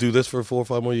like to do this for 4 or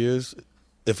 5 more years,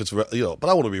 if it's but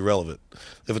I want to be relevant.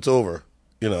 If it's over,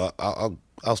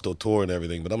 I'll still tour and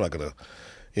everything, but I'm not gonna,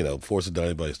 force it down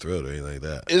anybody's throat or anything like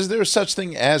that. Is there such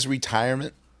thing as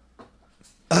retirement?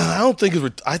 I don't think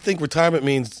I think retirement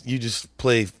means you just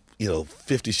play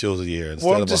 50 shows a year instead of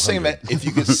 100. Well, I'm just saying that if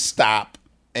you could stop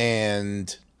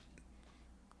and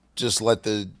just let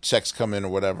the checks come in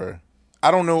or whatever. I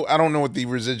don't know what the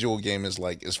residual game is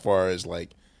like as far as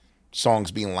like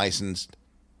songs being licensed.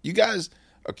 You guys,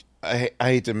 okay, I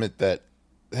hate to admit that.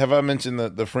 Have I mentioned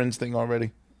the Friends thing already?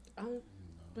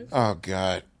 Oh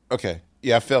God. Okay.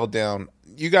 Yeah, I fell down.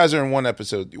 You guys are in one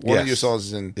episode. One of your songs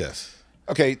is in. Yes.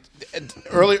 Okay.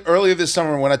 Earlier this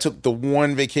summer, when I took the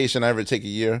one vacation I ever take a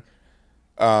year,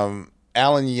 Alan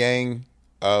Yang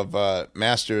of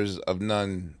Masters of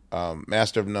None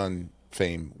Master of None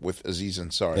fame with Aziz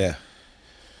Ansari. Yeah.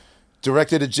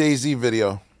 Directed a Jay-Z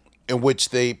video in which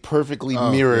they perfectly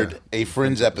mirrored a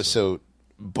Friends episode,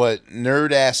 but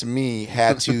nerd-ass me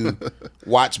had to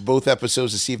watch both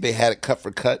episodes to see if they had it cut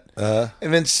for cut.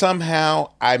 And then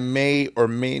somehow I may or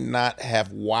may not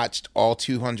have watched all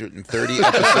 230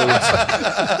 episodes.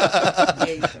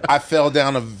 I fell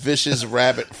down a vicious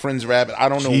Friends rabbit. I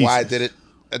don't know why I did it.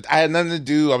 I had nothing to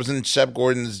do. I was in Shep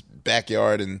Gordon's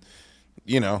backyard and,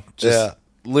 just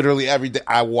literally every day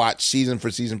I watched season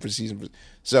for season for season.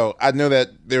 So I know that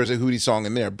there's a Hootie song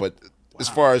in there, but as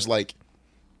far as like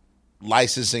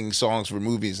licensing songs for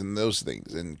movies and those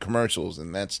things and commercials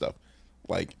and that stuff,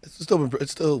 like it's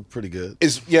still pretty good.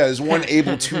 Is one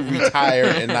able to retire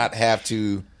and not have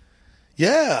to?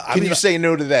 Yeah, Can you say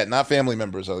no to that? Not family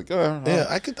members are like, yeah,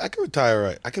 I could retire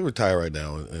right. I could retire right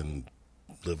now and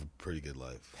live a pretty good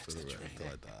life for the rest until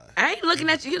I die. I ain't looking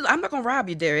at you. I'm not gonna rob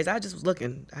you, Darius. I just was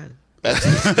looking. She's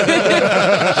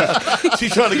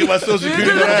trying to get my Social Security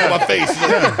number in my face.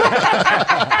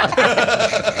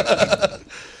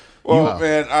 Well,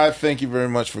 man, I thank you very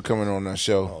much for coming on our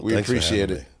show. We thanks for appreciate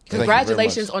having it. me.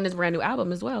 Congratulations on this brand new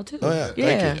album as well, too. Oh yeah, yeah.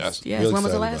 thank you. Yes. Really When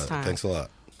was the excited last about it. time? Thanks a lot.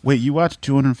 Wait, you watched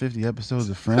 250 episodes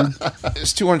of Friends?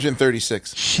 It's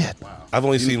 236. Shit. I've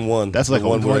only seen one. That's like the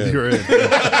one we're in. you're in.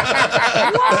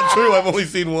 That's true. I've only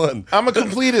seen one. I'm a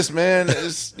completist, man.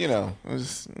 It's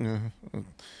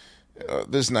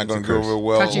this is not going to go real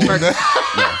well. He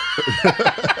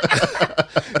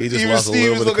just Even lost a Steve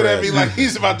little is bit of looking at cred. me like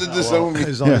he's about to disown me.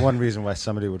 There's only one reason why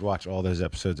somebody would watch all those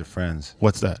episodes of Friends.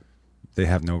 What's that? They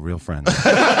have no real friends. Only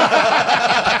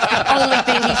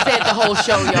thing he said the whole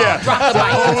show, y'all. Drop the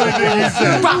mic.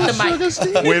 Drop the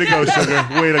mic. Way to go, Sugar.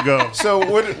 Way to go. So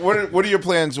what are your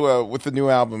plans with the new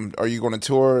album? Are you going to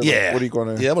tour? Yeah. What are you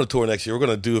going to? Yeah, I'm going to tour next year. We're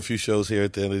going to do a few shows here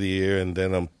at the end of the year, and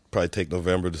then I'm probably take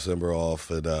November, December off,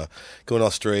 and go to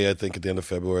Australia, I think, at the end of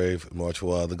February, March for a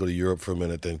while, then go to Europe for a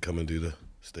minute, then come and do the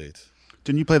States.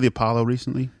 Didn't you play the Apollo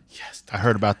recently? Yes. I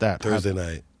heard about that. Thursday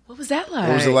night. What was that like?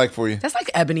 What was it like for you? That's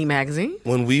like Ebony magazine.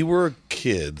 When we were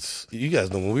kids, you guys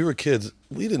know, when we were kids,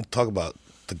 we didn't talk about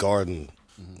the Garden.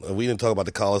 We didn't talk about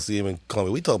the Coliseum in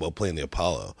Columbia. We talked about playing the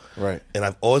Apollo. Right. And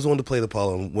I've always wanted to play the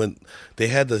Apollo. And when they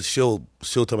had the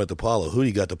Showtime at the Apollo,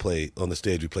 Hootie got to play on the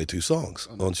stage. We played 2 songs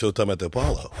on Showtime at the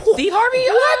Apollo. Steve Harvey?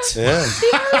 What? Yeah. Steve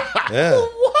Harvey? Yeah.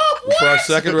 What? For our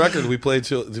second record, we played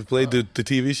the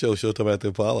TV show Showtime at the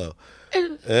Apollo.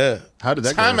 Yeah. How did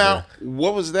that Time go? out.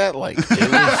 What was that like?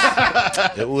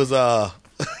 It was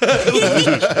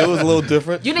it was a little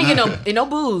different. You didn't get no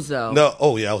booze, though. No,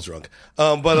 oh yeah, I was drunk.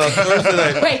 But Thursday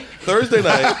night, Wait. Thursday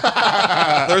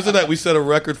night, we set a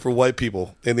record for white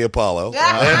people in the Apollo.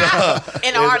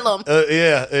 In Harlem.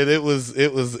 Yeah, and it was.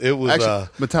 Actually,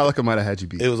 Metallica might have had you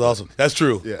beat. It was awesome. That's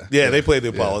true. Yeah. They played the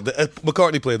Apollo.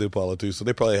 McCartney played the Apollo too, so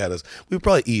they probably had us. We were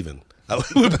probably even.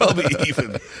 We were probably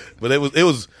even, but it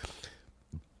was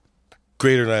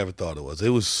greater than I ever thought it was. It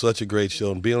was such a great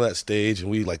show, and being on that stage, and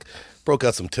we like broke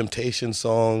out some Temptation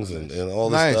songs and all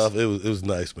this Nice. stuff. It was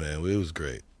nice, man. It was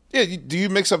great. Yeah. Do you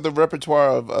mix up the repertoire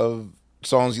of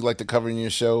songs you like to cover in your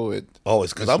show?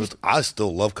 Always, because I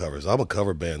still love covers. I'm a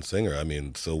cover band singer. I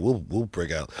mean, so we'll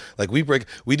break out like we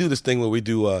do this thing where we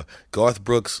do Garth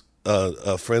Brooks.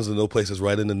 Friends with No Places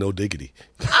right into No Diggity.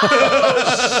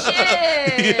 Oh,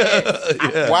 shit.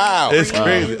 Yeah. Wow. It's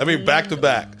crazy. I mean, back to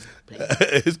back.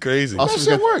 It's crazy. Also, That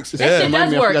shit works. That shit Remind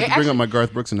does me, work. I forgot to bring Actually- up my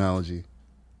Garth Brooks analogy.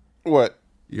 What?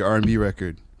 Your R&B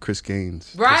record, Chris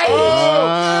Gaines. Right?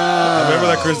 I remember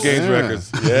that Chris Gaines Yeah.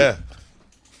 records. Yeah.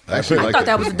 I actually I like thought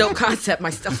that was a dope concept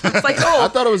myself. I was like, oh. I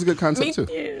thought it was a good concept me, too.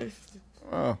 yeah.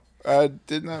 Oh, I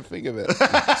did not think of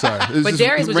that. Sorry, it's But just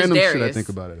Darius was just random shit I Darius. think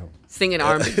about at home. Singing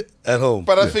R&B. At home.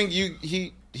 But I think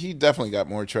he definitely got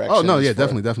more traction. Oh no, as yeah, far-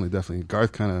 definitely.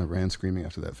 Garth kind of ran screaming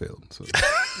after that failed. So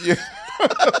Yeah.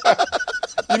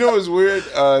 You know what's weird?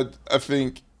 I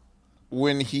think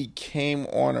when he came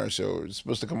on our show, or was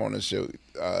supposed to come on the show,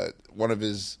 one of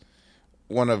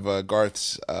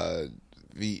Garth's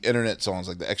the internet songs,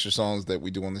 like the extra songs that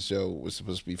we do on the show, was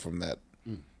supposed to be from that.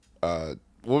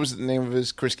 What was the name of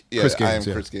his? Chris Gaines, I am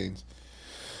yeah. Chris Gaines.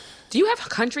 Do you have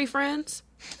country friends?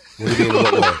 What do you mean?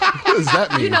 What does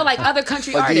that mean? You know, like other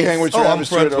country Like, do you artists. hang with I'm Travis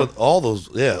friends Tritt? with all those.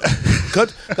 Yeah.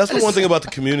 That's the one thing about the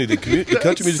community. The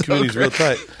country music community is real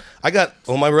tight. I got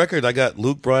on my record. I got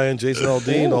Luke Bryan, Jason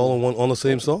Aldean, all on the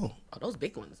same song. Oh, those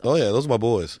big ones. Oh yeah, those are my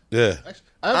boys. Yeah.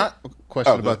 I have a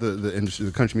question about the industry,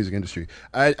 the country music industry.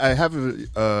 I have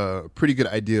a pretty good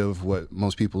idea of what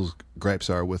most people's gripes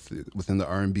are within the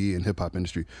R&B and hip hop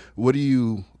industry. What do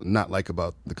you not like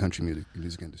about the country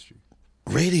music industry?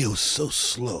 Radio's so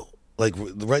slow. like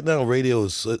right now, radio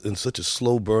is in such a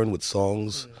slow burn with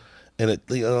songs, and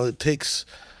it takes.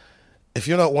 If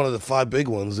you're not one of the 5 big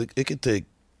ones, it could take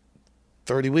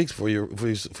 30 weeks for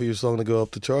your song to go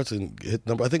up the charts and hit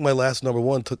number. I think my last number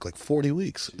 1 took like 40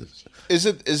 weeks. Is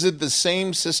it the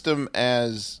same system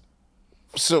as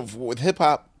with hip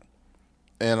hop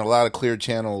and a lot of Clear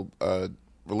Channel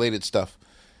related stuff?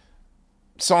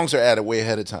 Songs are added way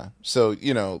ahead of time. So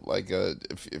like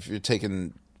if you're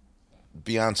taking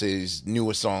Beyonce's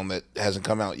newest song that hasn't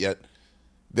come out yet,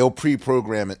 they'll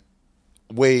pre-program it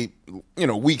way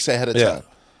weeks ahead of time.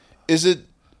 Is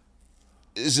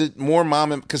it more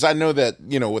because I know that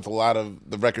with a lot of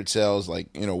the record sales,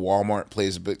 like Walmart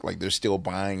plays a bit, like they're still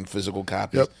buying physical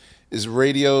copies. Yep. Is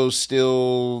radio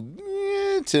still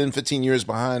 10-15 years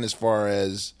behind as far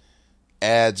as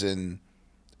ads and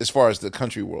as far as the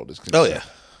country world is concerned?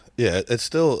 Yeah, it's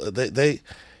still they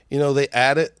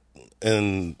add it,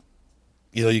 and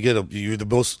you're the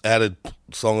most added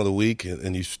song of the week,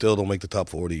 and you still don't make the top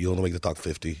 40. You don't make the top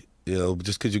 50.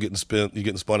 Just because you're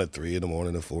getting spun at 3 in the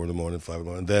morning, at 4 in the morning, 5 in the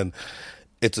morning. Then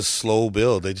it's a slow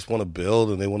build. They just want to build,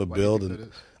 and they want to build,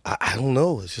 and I don't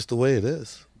know. It's just the way it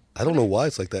is. I don't know why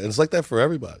it's like that, and it's like that for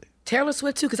everybody. Taylor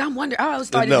Swift too, because I'm wondering. I always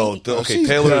thought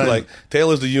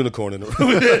Taylor's the unicorn in the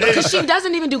room because she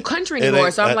doesn't even do country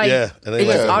anymore. So I'm like, it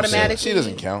just automatically. She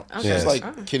doesn't count. Okay. She's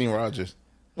like Kenny Rogers.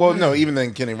 Well, no, even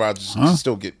then Kenny Rogers can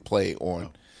still get play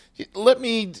on.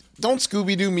 Don't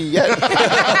Scooby-Doo me yet.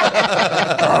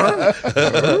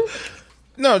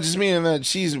 No, just meaning that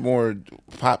she's more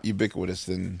pop ubiquitous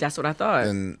than. That's what I thought.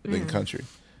 Than country.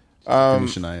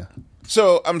 Shania.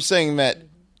 So I'm saying that,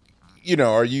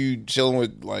 are you chilling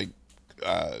with like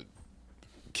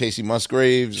Casey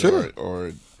Musgraves? Sure.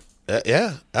 Or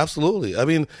yeah, absolutely. I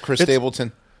mean, Chris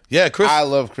Stapleton. Yeah, Chris. I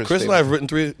love Chris. Chris and I have written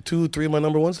three of my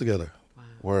number 1s together.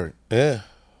 Word. Yeah.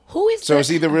 Who is? So is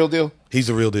he the real deal? He's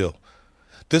the real deal.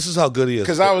 This is how good he is.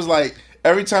 Because I was like,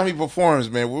 every time he performs,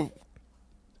 man,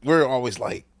 we're always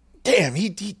like, damn,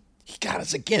 he got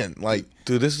us again. Like,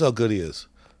 dude, this is how good he is.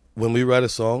 When we write a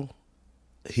song,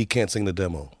 he can't sing the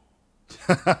demo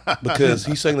because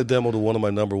he sang the demo to one of my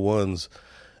number 1s,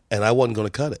 and I wasn't going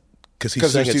to cut it because he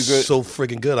sang it so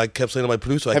freaking good. I kept saying to my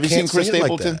producer, Have I can't you seen Chris sing it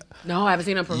like Stapleton? that. No, I haven't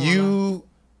seen him perform.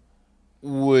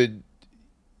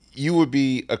 You would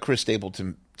be a Chris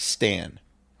Stapleton stan.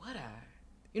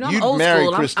 I'm You'd old marry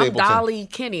school. Chris I'm Stapleton. Dolly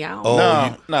Kenny. I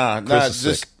don't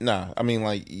Nah. I mean,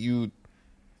 like he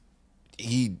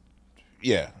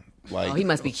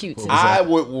must be cute too. I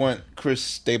would want Chris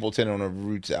Stapleton on a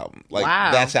Roots album. Like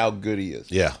that's how good he is.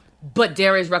 Yeah. But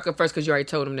Darius Rucker first because you already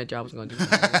told him that y'all was going to do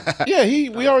that. Yeah,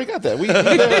 we already got that. We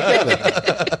already got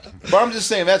that. But I'm just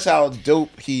saying that's how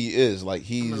dope he is. Like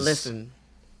he's. Listen.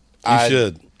 You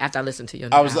should. After I listened to you.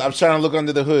 I was trying to look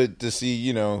under the hood to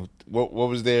see, what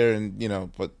was there, and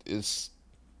but he's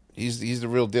the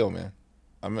real deal, man.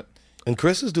 And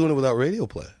Chris is doing it without radio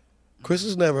play. I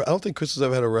don't think Chris has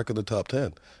ever had a record in the top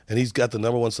 10, and he's got the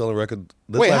number 1 selling record.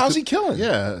 Wait, how's he killing?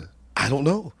 Yeah, I don't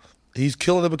know. He's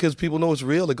killing it because people know it's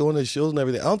real. They go into his shows and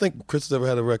everything. I don't think Chris has ever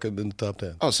had a record in the top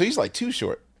 10. Oh, so he's like too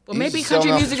short. Well, maybe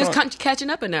country music is catching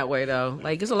up in that way, though.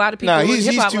 Like, there's a lot of people. Nah, who he's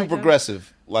hip-hop too like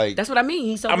progressive. Like that's what I mean.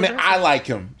 He's so. I like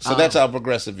him, so that's how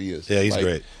progressive he is. Yeah, he's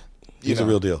great. He's a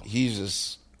real deal.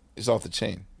 He's off the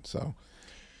chain. So,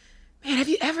 man, have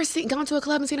you ever gone to a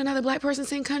club and seen another black person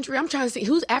sing country? I'm trying to see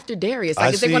who's after Darius.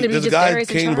 Like, is there going to be just Darius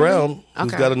and Kane Charlie? Brown,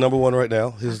 who's got a number 1 right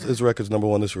now. His record's number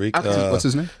 1 this week. Okay. What's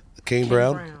his name? Kane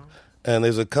Brown. And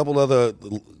there's a couple other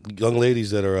young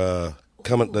ladies that are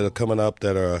coming up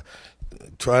that are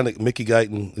trying to. Mickey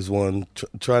Guyton is one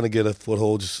trying to get a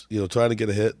foothold, just trying to get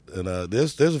a hit. And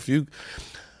there's a few.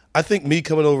 I think me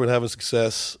coming over and having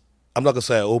success. I'm not gonna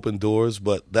say I opened doors,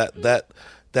 but that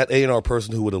A&R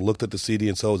person who would have looked at the CD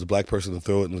and saw it was a black person and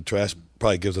throw it in the trash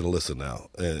probably gives it a listen now.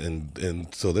 And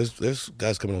so there's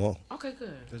guys coming along. Okay,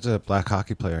 good. There's a black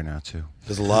hockey player now too.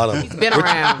 There's a lot of them. He's been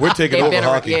around. We're taking over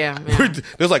hockey. Yeah.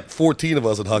 There's like 14 of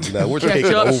us in hockey now. We're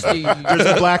taking over. There's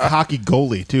a black hockey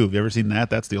goalie too. Have you ever seen that?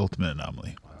 That's the ultimate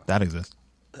anomaly. That exists.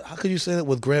 How could you say that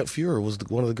with Grant Fuhrer was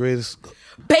one of the greatest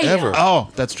ever? Oh,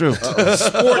 that's true. Sports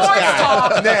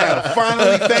guy. Now,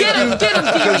 finally, thank you. Get him,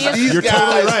 Darius. These You're guys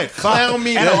totally right. Found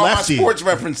me And for all my lefty. sports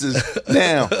references.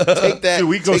 Now, take that. Dude,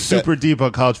 we go take super deep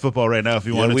on college football right now if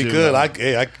you wanted we to. could. I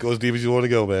could go as deep as you want to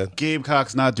go, man.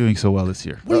 Gamecock's not doing so well this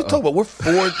year. What are you talking about? We're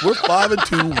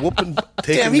 5-2, whooping,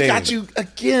 taking Damn, he names. got you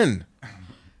again.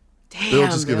 Damn. Bill,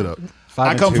 just give it up.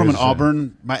 I come 5-2 from an is,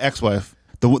 Auburn. My ex-wife,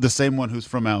 the same one who's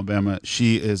from Alabama,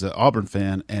 she is an Auburn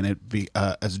fan, and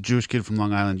as a Jewish kid from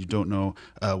Long Island, you don't know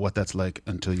what that's like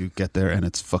until you get there, and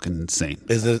it's fucking insane.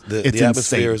 Is it, the It's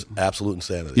atmosphere insane. is absolute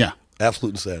insanity. Yeah.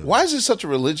 Absolute insanity. Why is it such a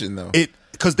religion, though?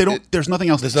 Because they don't. There's nothing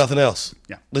else. There's nothing else.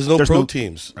 Yeah. There's no There's pro no-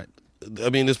 teams. Right. I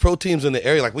mean, there's pro teams in the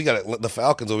area. Like we got the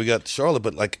Falcons or we got Charlotte,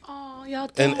 but like, y'all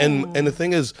and the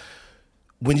thing is,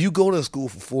 when you go to school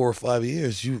for 4 or 5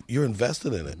 years, you're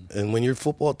invested in it. And when your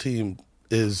football team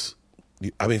is,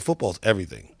 I mean, football's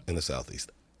everything in the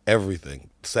Southeast. Everything.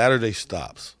 Saturday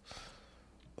stops.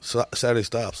 Saturday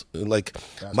stops. And like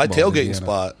my Basketball in tailgating Indiana.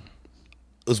 spot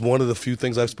is one of the few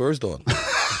things I've spursed on.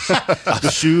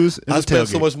 The shoes and I the spent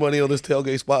so tailgate. much money on this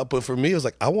tailgate spot, but for me, it's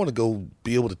like I want to go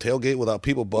be able to tailgate without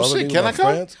people bothering me. Can with I my come?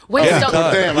 friends. Wait, Anytime.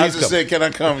 so- Damn, I Please just come. said, can I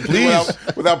come? Please.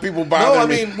 Without people No, bothering I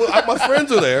me. mean, my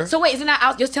friends are there. So wait, is it not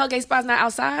out? Your tailgate spot's not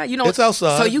outside? You know, It's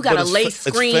outside. So you got but a it's lace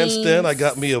screen. It's fenced in. I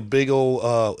got me a big old.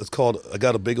 I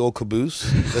got a big old caboose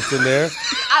that's in there.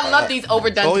 I love these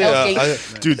overdone Oh yeah,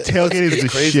 tailgates. Dude, tailgate is it's the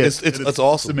crazy. shit. It's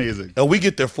awesome. It's amazing. And we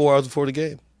get there 4 hours before the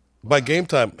game. By game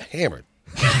time, hammered.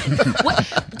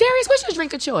 Darius, what's your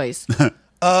drink of choice?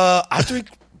 I drink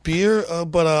beer,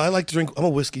 but I like to drink. I'm a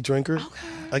whiskey drinker. Okay.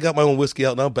 I got my own whiskey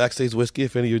out now. Backstage whiskey.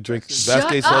 If any of you drink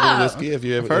Backstage Southern up. whiskey, if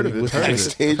you ever Heard of it. whiskey Heard of drinker.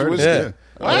 it. Backstage Heard of whiskey. it.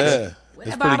 Yeah. What? Yeah. Where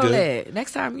It's that pretty bottle good. at?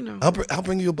 Next time, you know. I'll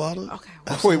bring you a bottle. Okay.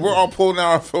 Wait, we're all pulling out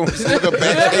our phones to look up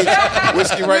Backstage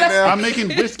whiskey right now. I'm making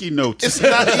whiskey notes. It's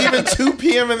not even 2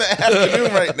 p.m. in the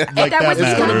afternoon right now. like that that whiskey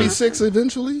It's going to matter. be 6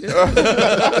 eventually.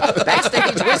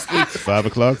 Backstage whiskey. 5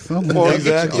 o'clock. Something. Well,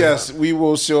 Exactly. Yes, we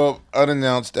will show up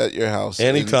unannounced at your house.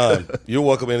 Anytime. You're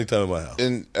welcome anytime in my house.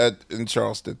 In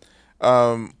Charleston.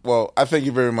 Well, I thank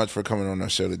you very much for coming on our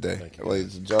show today,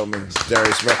 ladies and gentlemen. It's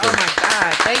Darius Oh Rucker. my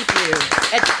God! Thank you.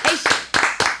 Education.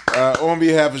 On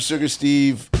behalf of Sugar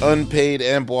Steve, Unpaid,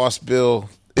 and Boss Bill,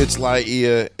 it's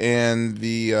Laia and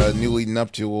the newly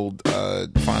nuptial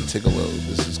Fontigolo.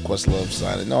 This is Questlove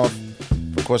signing off.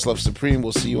 For Questlove Supreme,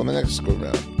 we'll see you on the next go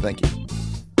round. Thank you.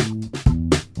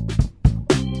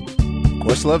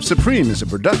 Questlove Supreme is a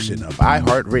production of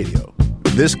iHeartRadio.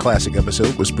 This classic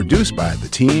episode was produced by the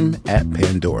team at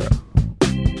Pandora.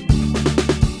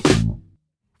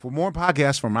 For more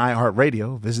podcasts from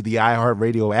iHeartRadio, visit the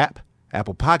iHeartRadio app,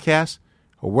 Apple Podcasts,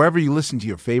 or wherever you listen to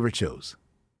your favorite shows.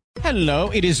 Hello,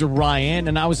 it is Ryan,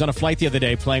 and I was on a flight the other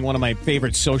day playing one of my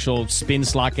favorite social spin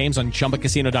slot games on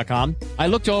ChumbaCasino.com. I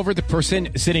looked over at the person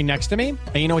sitting next to me,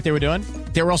 and you know what they were doing?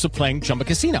 They were also playing Chumba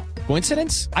Casino.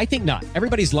 Coincidence? I think not.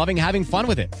 Everybody's loving having fun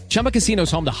with it. Chumba Casino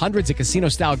is home to hundreds of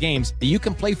casino-style games that you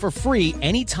can play for free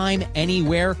anytime,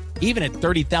 anywhere, even at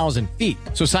 30,000 feet.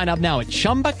 So sign up now at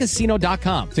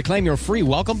ChumbaCasino.com to claim your free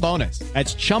welcome bonus.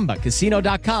 That's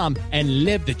ChumbaCasino.com and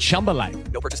live the Chumba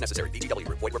life. No purchase necessary. VGW.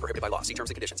 Void where prohibited by law. See terms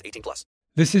and conditions. 18+.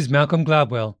 This is Malcolm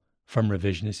Gladwell from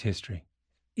Revisionist History.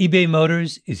 eBay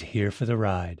Motors is here for the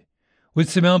ride.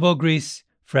 With some elbow grease,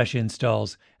 fresh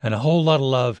installs, and a whole lot of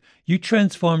love, you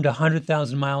transformed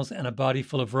 100,000 miles and a body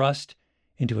full of rust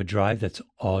into a drive that's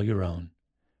all your own.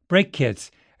 Brake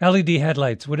kits, LED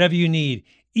headlights, whatever you need,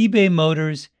 eBay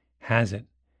Motors has it.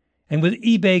 And with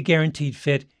eBay Guaranteed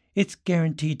Fit, it's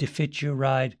guaranteed to fit your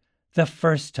ride the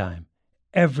first time,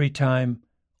 every time,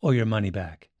 or your money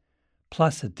back.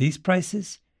 Plus, at these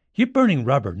prices, you're burning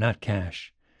rubber, not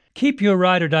cash. Keep your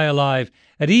ride or die alive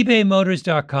at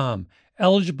ebaymotors.com.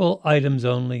 Eligible items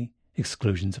only.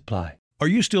 Exclusions apply. Are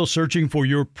you still searching for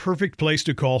your perfect place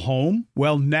to call home?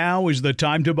 Well, now is the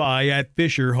time to buy at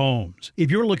Fisher Homes. If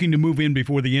you're looking to move in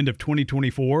before the end of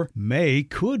 2024, May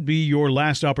could be your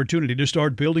last opportunity to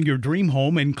start building your dream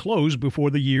home and close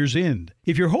before the year's end.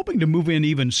 If you're hoping to move in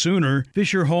even sooner,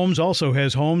 Fisher Homes also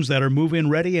has homes that are move-in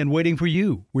ready and waiting for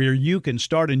you, where you can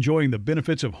start enjoying the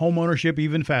benefits of homeownership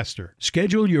even faster.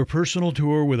 Schedule your personal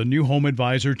tour with a new home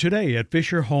advisor today at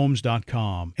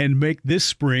FisherHomes.com and make this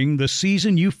spring the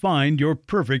season you find your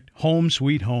perfect home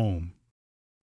sweet home.